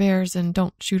 scare off the bears and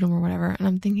don't shoot them or whatever. And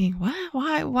I'm thinking, what?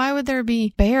 Why would there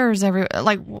be bears everywhere?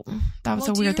 Like, that was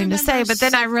a weird thing to say. But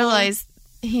then I realized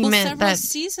he meant that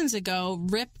seasons ago,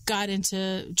 Rip got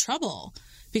into trouble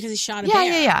because he shot a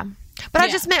bear. Yeah. But I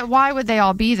just meant, why would they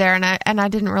all be there? And I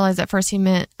didn't realize at first he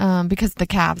meant because the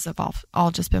calves have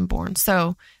all just been born.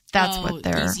 So that's what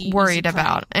they're worried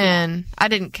about. And I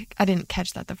didn't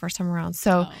catch that the first time around.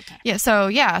 So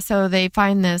so they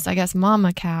find this, I guess,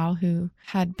 mama cow who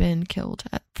had been killed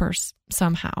at first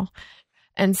somehow.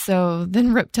 And so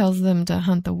then Rip tells them to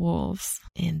hunt the wolves,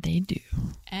 and they do.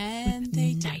 And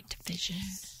they night vision.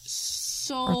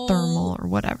 So or thermal or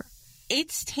whatever.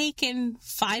 It's taken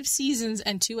 5 seasons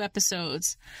and 2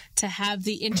 episodes to have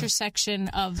the intersection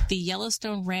of the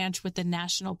Yellowstone Ranch with the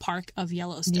National Park of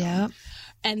Yellowstone. Yep.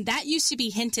 And that used to be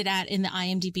hinted at in the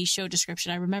IMDb show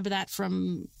description. I remember that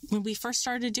from when we first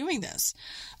started doing this,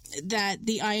 that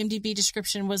the IMDb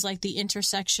description was like the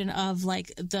intersection of like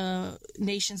the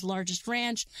nation's largest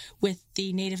ranch with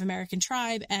the Native American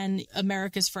tribe and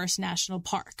America's first national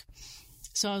park.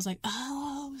 So I was like,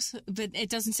 but it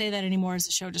doesn't say that anymore as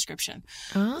a show description.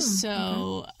 I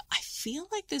feel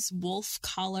like this wolf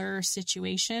collar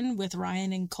situation with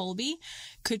Ryan and Colby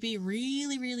could be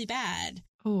really, really bad.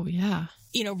 Oh, yeah.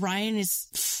 Ryan is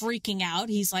freaking out.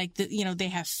 He's like, they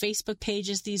have Facebook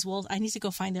pages, these wolves. I need to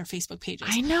go find their Facebook pages.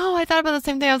 I know. I thought about the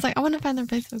same thing. I was like, I want to find their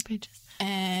Facebook pages.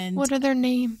 And what are their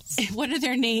names?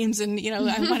 And, I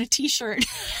want a t-shirt.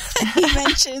 He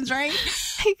mentions, right?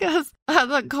 He goes,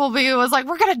 Colby was like,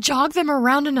 we're going to jog them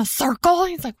around in a circle.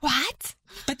 He's like, what?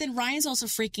 But then Ryan's also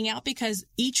freaking out because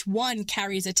each one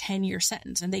carries a 10-year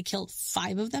sentence, and they killed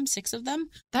 5 of them, 6 of them.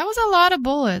 That was a lot of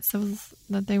bullets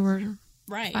that they were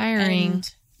firing,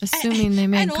 assuming they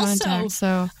made contact.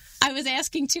 So I was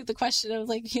asking too the question. I was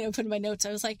like, putting my notes.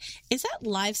 I was like, is that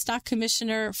livestock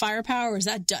commissioner firepower or is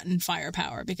that Dutton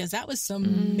firepower? Because that was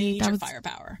some major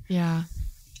firepower. Yeah.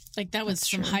 Like that was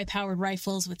some high-powered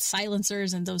rifles with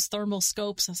silencers and those thermal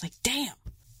scopes. I was like, damn.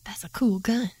 That's a cool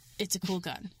gun. It's a cool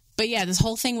gun. But yeah, this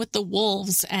whole thing with the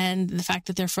wolves and the fact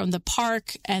that they're from the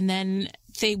park, and then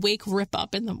they wake Rip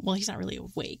up well, he's not really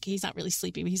awake. He's not really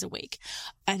sleeping, but he's awake.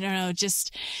 I don't know,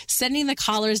 just sending the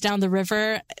collars down the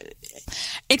river.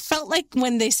 It felt like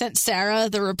when they sent Sarah,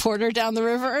 the reporter, down the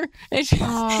river. It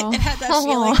had that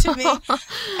feeling to me.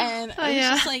 And it was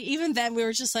just like, even then we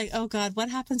were just like, oh God, what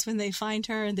happens when they find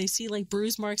her and they see like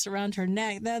bruise marks around her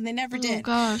neck? Then they never did. Oh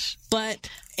gosh. But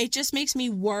it just makes me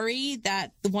worry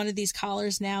that one of these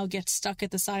collars now gets stuck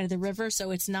at the side of the river,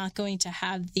 so it's not going to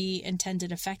have the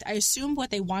intended effect. I assume what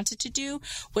they wanted to do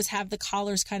was have the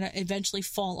collars kind of eventually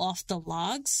fall off the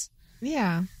logs.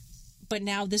 Yeah. But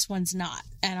now this one's not.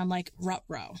 And I'm like,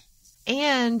 ruh-roh.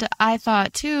 And I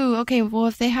thought too, okay, well,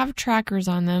 if they have trackers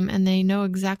on them and they know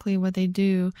exactly what they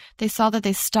do, they saw that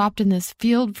they stopped in this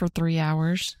field for 3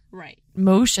 hours. Right.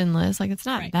 Motionless. Like, it's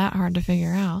not that hard to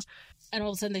figure out. And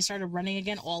all of a sudden they started running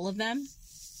again, all of them.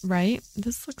 Right?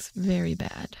 This looks very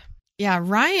bad. Yeah,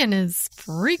 Ryan is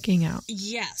freaking out.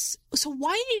 Yes. So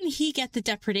why didn't he get the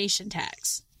depredation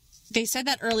tags? They said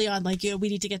that early on, like, we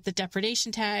need to get the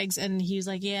depredation tags. And he was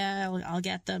like, yeah, I'll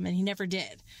get them. And he never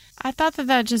did. I thought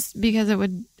that just because it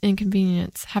would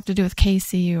have to do with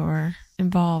Casey or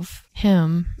involve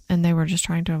him. And they were just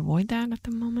trying to avoid that at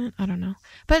the moment. I don't know.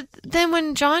 But then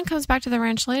when John comes back to the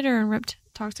ranch later and Rip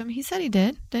talks to him, he said he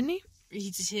did, didn't he?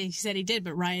 He said he did,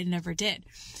 but Ryan never did.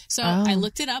 So I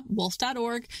looked it up.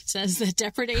 Wolf.org says that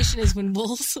depredation is when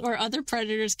wolves or other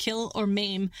predators kill or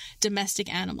maim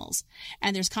domestic animals.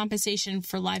 And there's compensation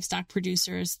for livestock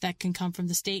producers that can come from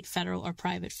the state, federal, or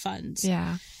private funds.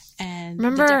 Yeah. And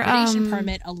the depredation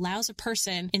permit allows a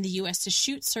person in the U.S. to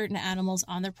shoot certain animals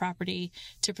on their property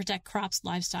to protect crops,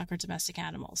 livestock, or domestic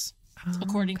animals.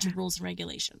 According to rules and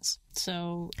regulations.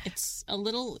 So it's a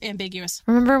little ambiguous.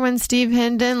 Remember when Steve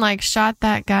Hendon shot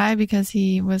that guy because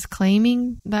he was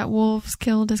claiming that wolves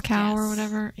killed his cow or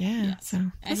whatever? Yeah. Yes. So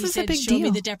and he said, show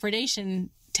me the depredation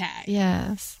tag.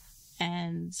 Yes.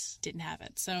 And didn't have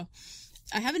it. So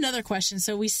I have another question.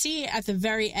 So we see at the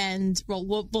very end,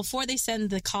 well, before they send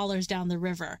the collars down the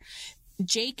river,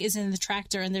 Jake is in the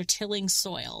tractor and they're tilling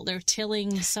soil. They're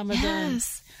tilling some of the...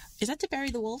 Is that to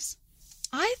bury the wolves?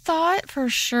 I thought for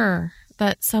sure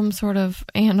that some sort of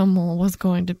animal was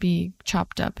going to be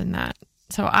chopped up in that.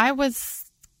 So I was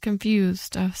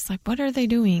confused. I was like, what are they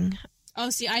doing? Oh,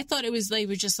 see, I thought it was they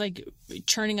were just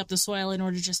churning up the soil in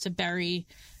order just to bury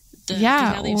the...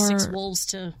 Yeah, now they have 6 wolves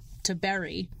to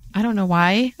bury. I don't know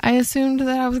why I assumed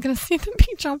that I was going to see them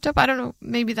being chopped up. I don't know.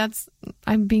 Maybe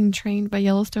I'm being trained by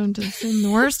Yellowstone to assume the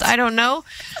worst. I don't know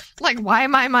why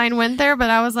my mind went there, but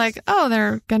I was like, oh,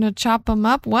 they're going to chop them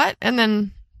up. What? And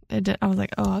then I was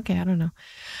like, oh, okay. I don't know.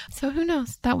 So who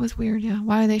knows? That was weird. Yeah.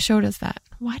 Why they showed us that?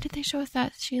 Why did they show us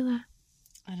that, Sheila?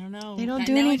 I don't know. They don't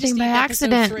do anything by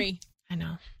accident. 3. I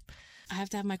know. I have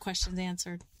to have my questions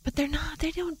answered. But they're not.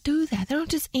 They don't do that. They don't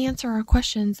just answer our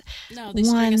questions. No, they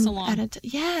string us along.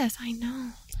 Yes, I know.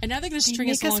 And now they're going to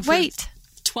string us along for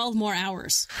 12 more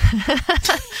hours.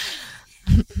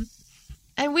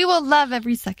 And we will love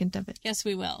every second of it. Yes,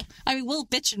 we will. I mean, we'll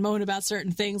bitch and moan about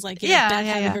certain things, Beth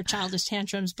having her childish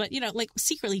tantrums. But,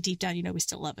 secretly deep down, we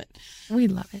still love it. We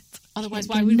love it. Otherwise,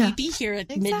 why would we be here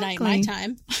at midnight my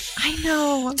time? I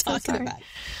know. I'm talking so sorry. about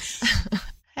it.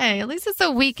 Hey, at least it's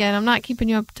a weekend. I'm not keeping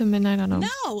you up to midnight on No.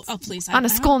 Oh, please. On a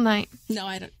school night. No,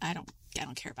 I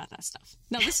don't care about that stuff.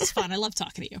 No, this is fun. I love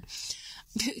talking to you.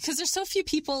 Because there's so few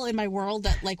people in my world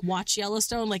that watch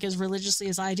Yellowstone as religiously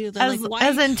as I do. They're why?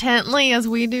 As intently as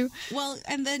we do. Well,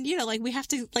 and then we have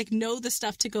to know the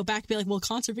stuff to go back and be like, well,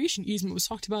 conservation easement was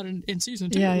talked about in season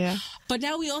 2. Yeah. But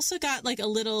now we also got a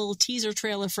little teaser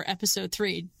trailer for episode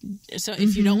 3. So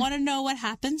if you don't want to know what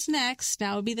happens next,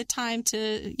 now would be the time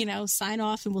to sign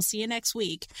off, and we'll see you next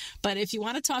week. But if you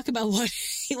want to talk about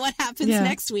what happens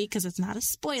next week, because it's not a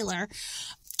spoiler.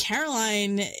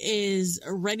 Caroline is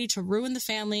ready to ruin the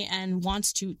family and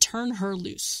wants to turn her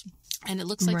loose. And it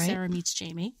looks like Sarah meets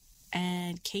Jamie.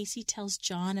 And Casey tells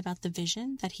John about the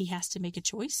vision that he has to make a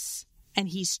choice. And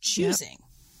he's choosing.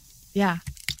 Yep. Yeah.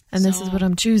 And this is what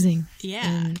I'm choosing.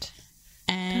 Yeah.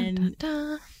 And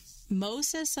Mo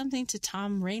says something to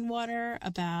Tom Rainwater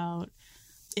about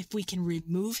if we can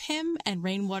remove him. And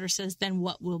Rainwater says, then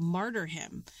what will martyr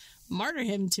him? Martyr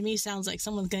him to me sounds like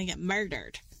someone's going to get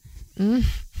murdered.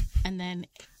 And then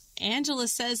Angela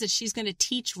says that she's going to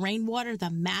teach Rainwater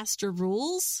the master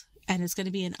rules, and it's going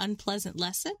to be an unpleasant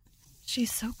lesson.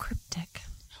 She's so cryptic.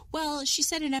 Well, she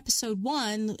said in episode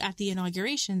 1 at the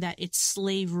inauguration that it's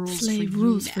slave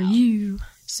rules for you.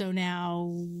 So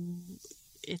now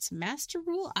it's master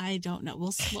rule? I don't know.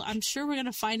 Well, I'm sure we're going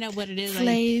to find out what it is.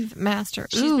 Slave master.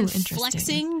 She's been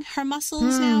flexing her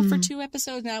muscles now for 2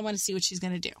 episodes. Now I want to see what she's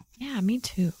going to do. Yeah, me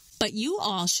too. But you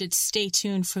all should stay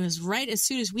tuned because right as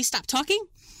soon as we stop talking,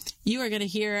 you are going to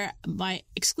hear my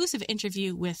exclusive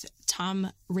interview with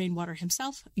Tom Rainwater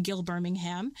himself, Gil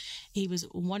Birmingham. He was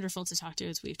wonderful to talk to,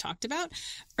 as we've talked about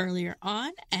earlier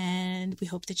on, and we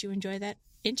hope that you enjoy that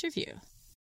interview.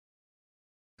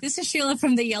 This is Sheila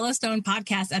from the Yellowstone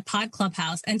podcast at Pod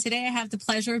Clubhouse, and today I have the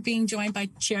pleasure of being joined by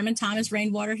Chairman Thomas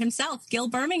Rainwater himself, Gil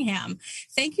Birmingham.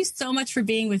 Thank you so much for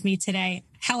being with me today.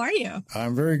 How are you?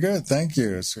 I'm very good. Thank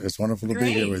you. It's wonderful to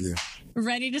be here with you.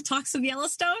 Ready to talk some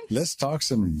Yellowstone? Let's talk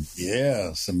some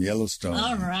Yellowstone.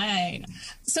 All right.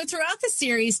 So throughout the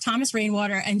series, Thomas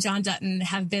Rainwater and John Dutton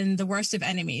have been the worst of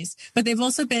enemies, but they've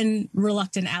also been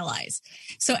reluctant allies.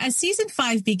 So as season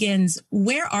 5 begins,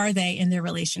 where are they in their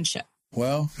relationship?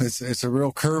 Well, it's a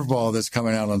real curveball that's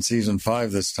coming out on season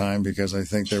 5 this time, because I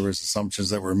think there was assumptions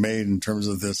that were made in terms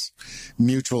of this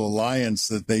mutual alliance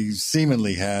that they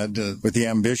seemingly had with the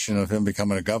ambition of him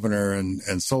becoming a governor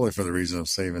and solely for the reason of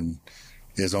saving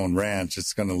his own ranch.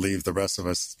 It's going to leave the rest of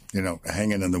us,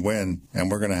 hanging in the wind, and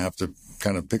we're going to have to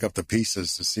kind of pick up the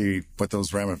pieces to see what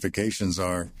those ramifications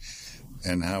are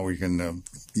and how we can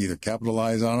either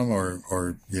capitalize on them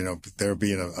or there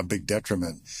being a big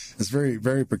detriment. It's very,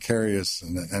 very precarious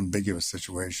and ambiguous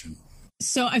situation.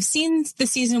 So I've seen the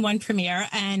season 1 premiere,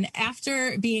 and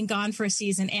after being gone for a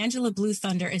season, Angela Blue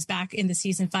Thunder is back in the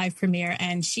season 5 premiere,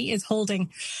 and she is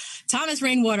holding Thomas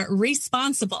Rainwater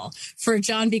responsible for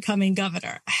John becoming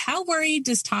governor. How worried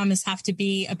does Thomas have to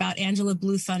be about Angela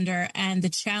Blue Thunder and the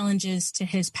challenges to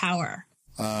his power?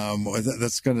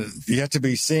 That's going to yet to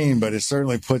be seen, but it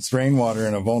certainly puts Rainwater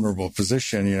in a vulnerable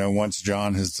position. Once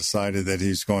John has decided that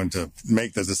he's going to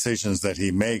make the decisions that he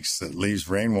makes, that leaves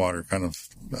Rainwater kind of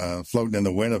floating in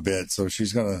the wind a bit. So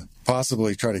she's going to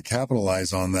possibly try to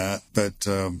capitalize on that. But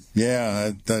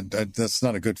that's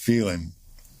not a good feeling.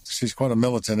 She's quite a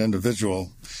militant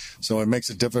individual, so it makes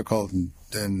it difficult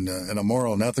in a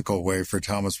moral and ethical way for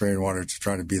Thomas Rainwater to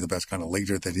try to be the best kind of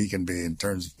leader that he can be in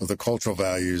terms of the cultural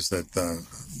values that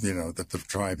that the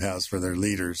tribe has for their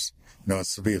leaders.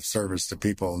 It's to be of service to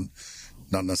people,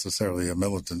 not necessarily a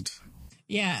militant.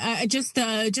 Yeah, just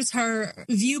her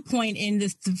viewpoint in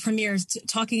the premieres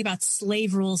talking about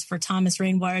slave rules for Thomas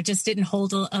Rainwater just didn't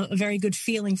hold a very good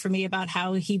feeling for me about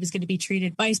how he was going to be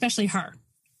treated by especially her.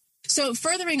 So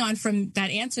furthering on from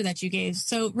that answer that you gave,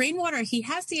 so Rainwater, he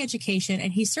has the education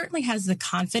and he certainly has the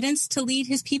confidence to lead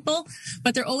his people,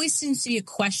 but there always seems to be a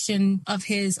question of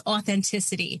his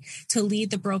authenticity to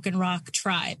lead the Broken Rock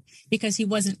tribe because he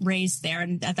wasn't raised there.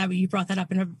 And that you brought that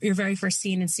up in your very first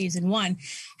scene in season 1.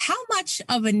 How much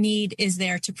of a need is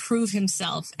there to prove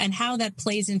himself and how that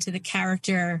plays into the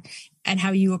character and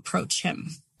how you approach him?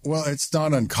 Well, it's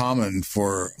not uncommon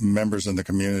for members in the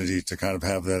community to kind of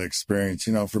have that experience.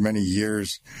 For many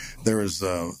years, there was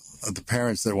the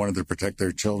parents that wanted to protect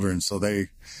their children, so they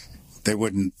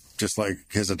wouldn't, just like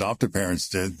his adopted parents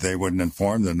did, they wouldn't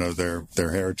inform them of their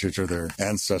heritage or their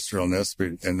ancestralness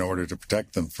in order to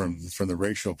protect them from the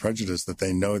racial prejudice that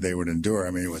they know they would endure.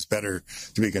 I mean, it was better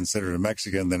to be considered a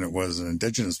Mexican than it was an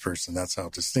indigenous person. That's how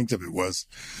distinctive it was.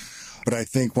 But I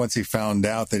think once he found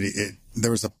out that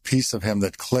there was a piece of him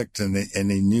that clicked and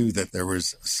he knew that there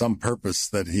was some purpose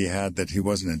that he had that he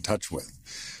wasn't in touch with.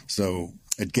 So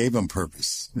it gave him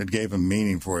purpose. It gave him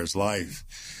meaning for his life.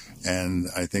 And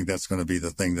I think that's going to be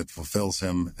the thing that fulfills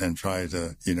him and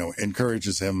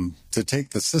encourages him to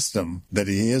take the system that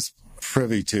he is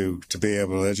privy to be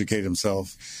able to educate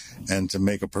himself and to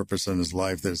make a purpose in his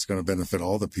life that's going to benefit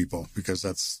all the people, because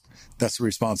that's the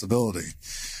responsibility.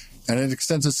 And it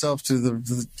extends itself to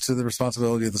the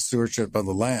responsibility of the stewardship of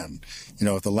the land.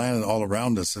 If the land all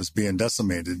around us is being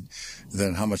decimated,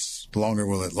 then how much longer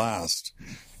will it last?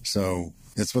 So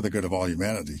it's for the good of all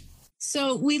humanity.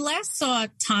 So we last saw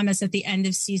Thomas at the end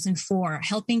of season 4,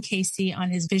 helping Casey on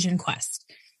his vision quest.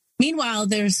 Meanwhile,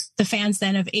 there's the fans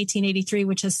then of 1883,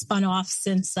 which has spun off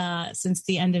since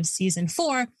the end of season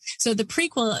 4. So the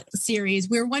prequel series,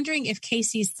 we're wondering if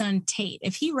Casey's son Tate,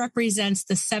 if he represents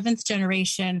the 7th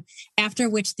generation after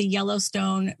which the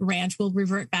Yellowstone ranch will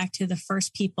revert back to the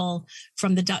first people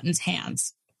from the Duttons'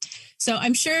 hands. So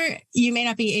I'm sure you may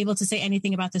not be able to say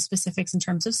anything about the specifics in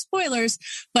terms of spoilers,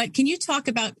 but can you talk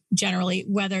about generally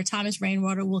whether Thomas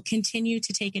Rainwater will continue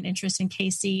to take an interest in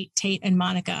Casey, Tate, and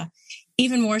Monica,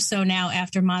 even more so now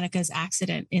after Monica's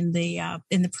accident in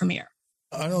the premiere?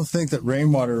 I don't think that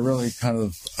Rainwater really kind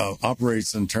of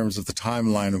operates in terms of the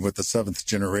timeline of what the 7th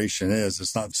generation is.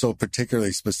 It's not so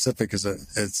particularly specific as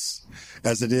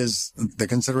it is the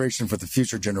consideration for the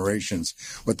future generations.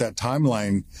 What that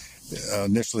timeline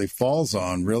initially falls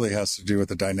on really has to do with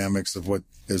the dynamics of what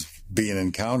is being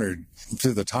encountered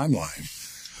through the timeline.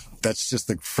 That's just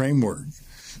the framework. But I think once he finds out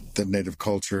that he native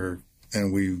culture,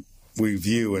 and we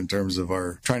view in terms of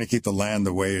our trying to keep the land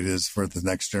the way it is for the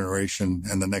next generation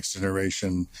and the next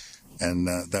generation, and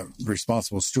that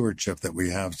responsible stewardship that we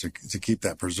have to keep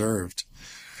that preserved.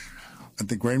 I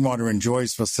think Rainwater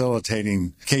enjoys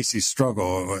facilitating Casey's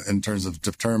struggle in terms of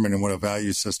determining what a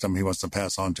value system he wants to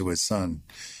pass on to his son.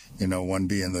 One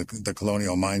being the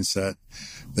colonial mindset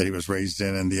that he was raised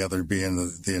in, and the other being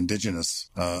the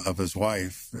indigenous of his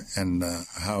wife, and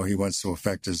how he wants to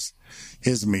affect his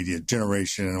immediate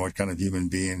generation and what kind of human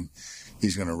being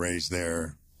he's going to raise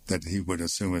there that he would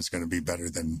assume is going to be better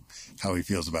than how he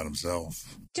feels about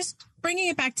himself. Just bringing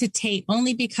it back to Tate,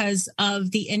 only because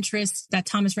of the interest that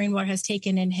Thomas Rainwater has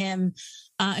taken in him,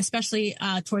 especially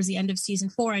towards the end of season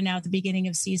 4 and now at the beginning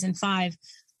of season 5.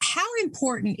 How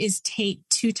important is Tate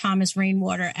to Thomas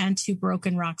Rainwater and to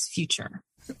Broken Rock's future?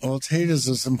 Well, Tate is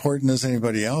as important as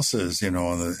anybody else is, on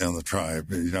the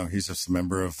tribe. He's just a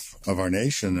member of our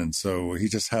nation, and so he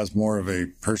just has more of a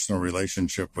personal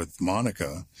relationship with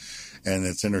Monica, and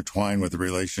it's intertwined with the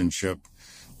relationship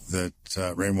that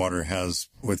Rainwater has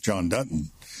with John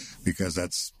Dutton, because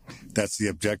that's the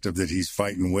objective that he's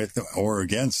fighting with or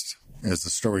against, as the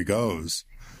story goes.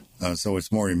 So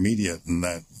it's more immediate in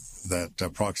that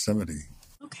proximity.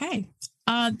 Okay.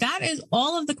 That is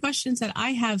all of the questions that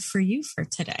I have for you for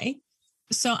today.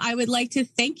 So I would like to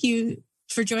thank you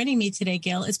for joining me today,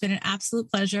 Gil. It's been an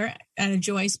absolute pleasure and a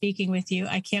joy speaking with you.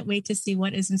 I can't wait to see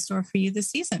what is in store for you this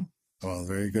season. Well,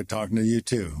 very good talking to you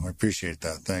too. I appreciate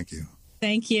that. Thank you.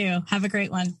 Thank you. Have a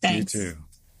great one. Thanks. You too.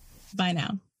 Bye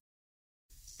now.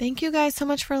 Thank you guys so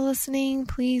much for listening.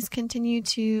 Please continue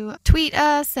to tweet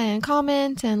us and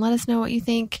comment and let us know what you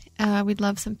think. We'd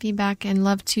love some feedback and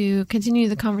love to continue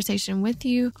the conversation with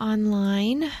you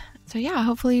online. So yeah,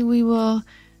 hopefully we will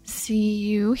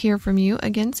hear from you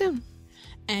again soon.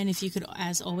 And if you could,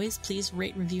 as always, please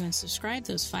rate, review, and subscribe.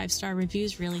 Those 5-star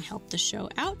reviews really help the show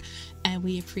out, and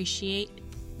we appreciate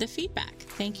the feedback.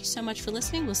 Thank you so much for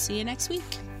listening. We'll see you next week.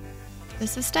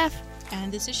 This is Steph.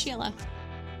 And this is Sheila.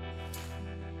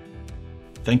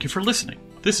 Thank you for listening.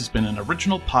 This has been an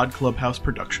original Pod Clubhouse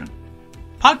production.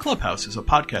 Pod Clubhouse is a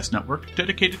podcast network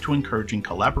dedicated to encouraging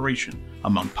collaboration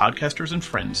among podcasters and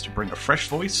friends to bring a fresh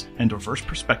voice and diverse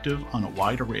perspective on a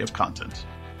wide array of content.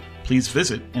 Please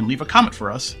visit and leave a comment for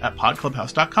us at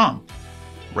podclubhouse.com.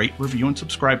 Rate, review, and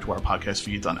subscribe to our podcast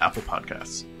feeds on Apple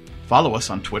Podcasts. Follow us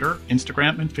on Twitter,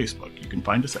 Instagram, and Facebook. You can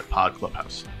find us at Pod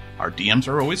Clubhouse. Our DMs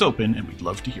are always open, and we'd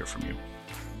love to hear from you.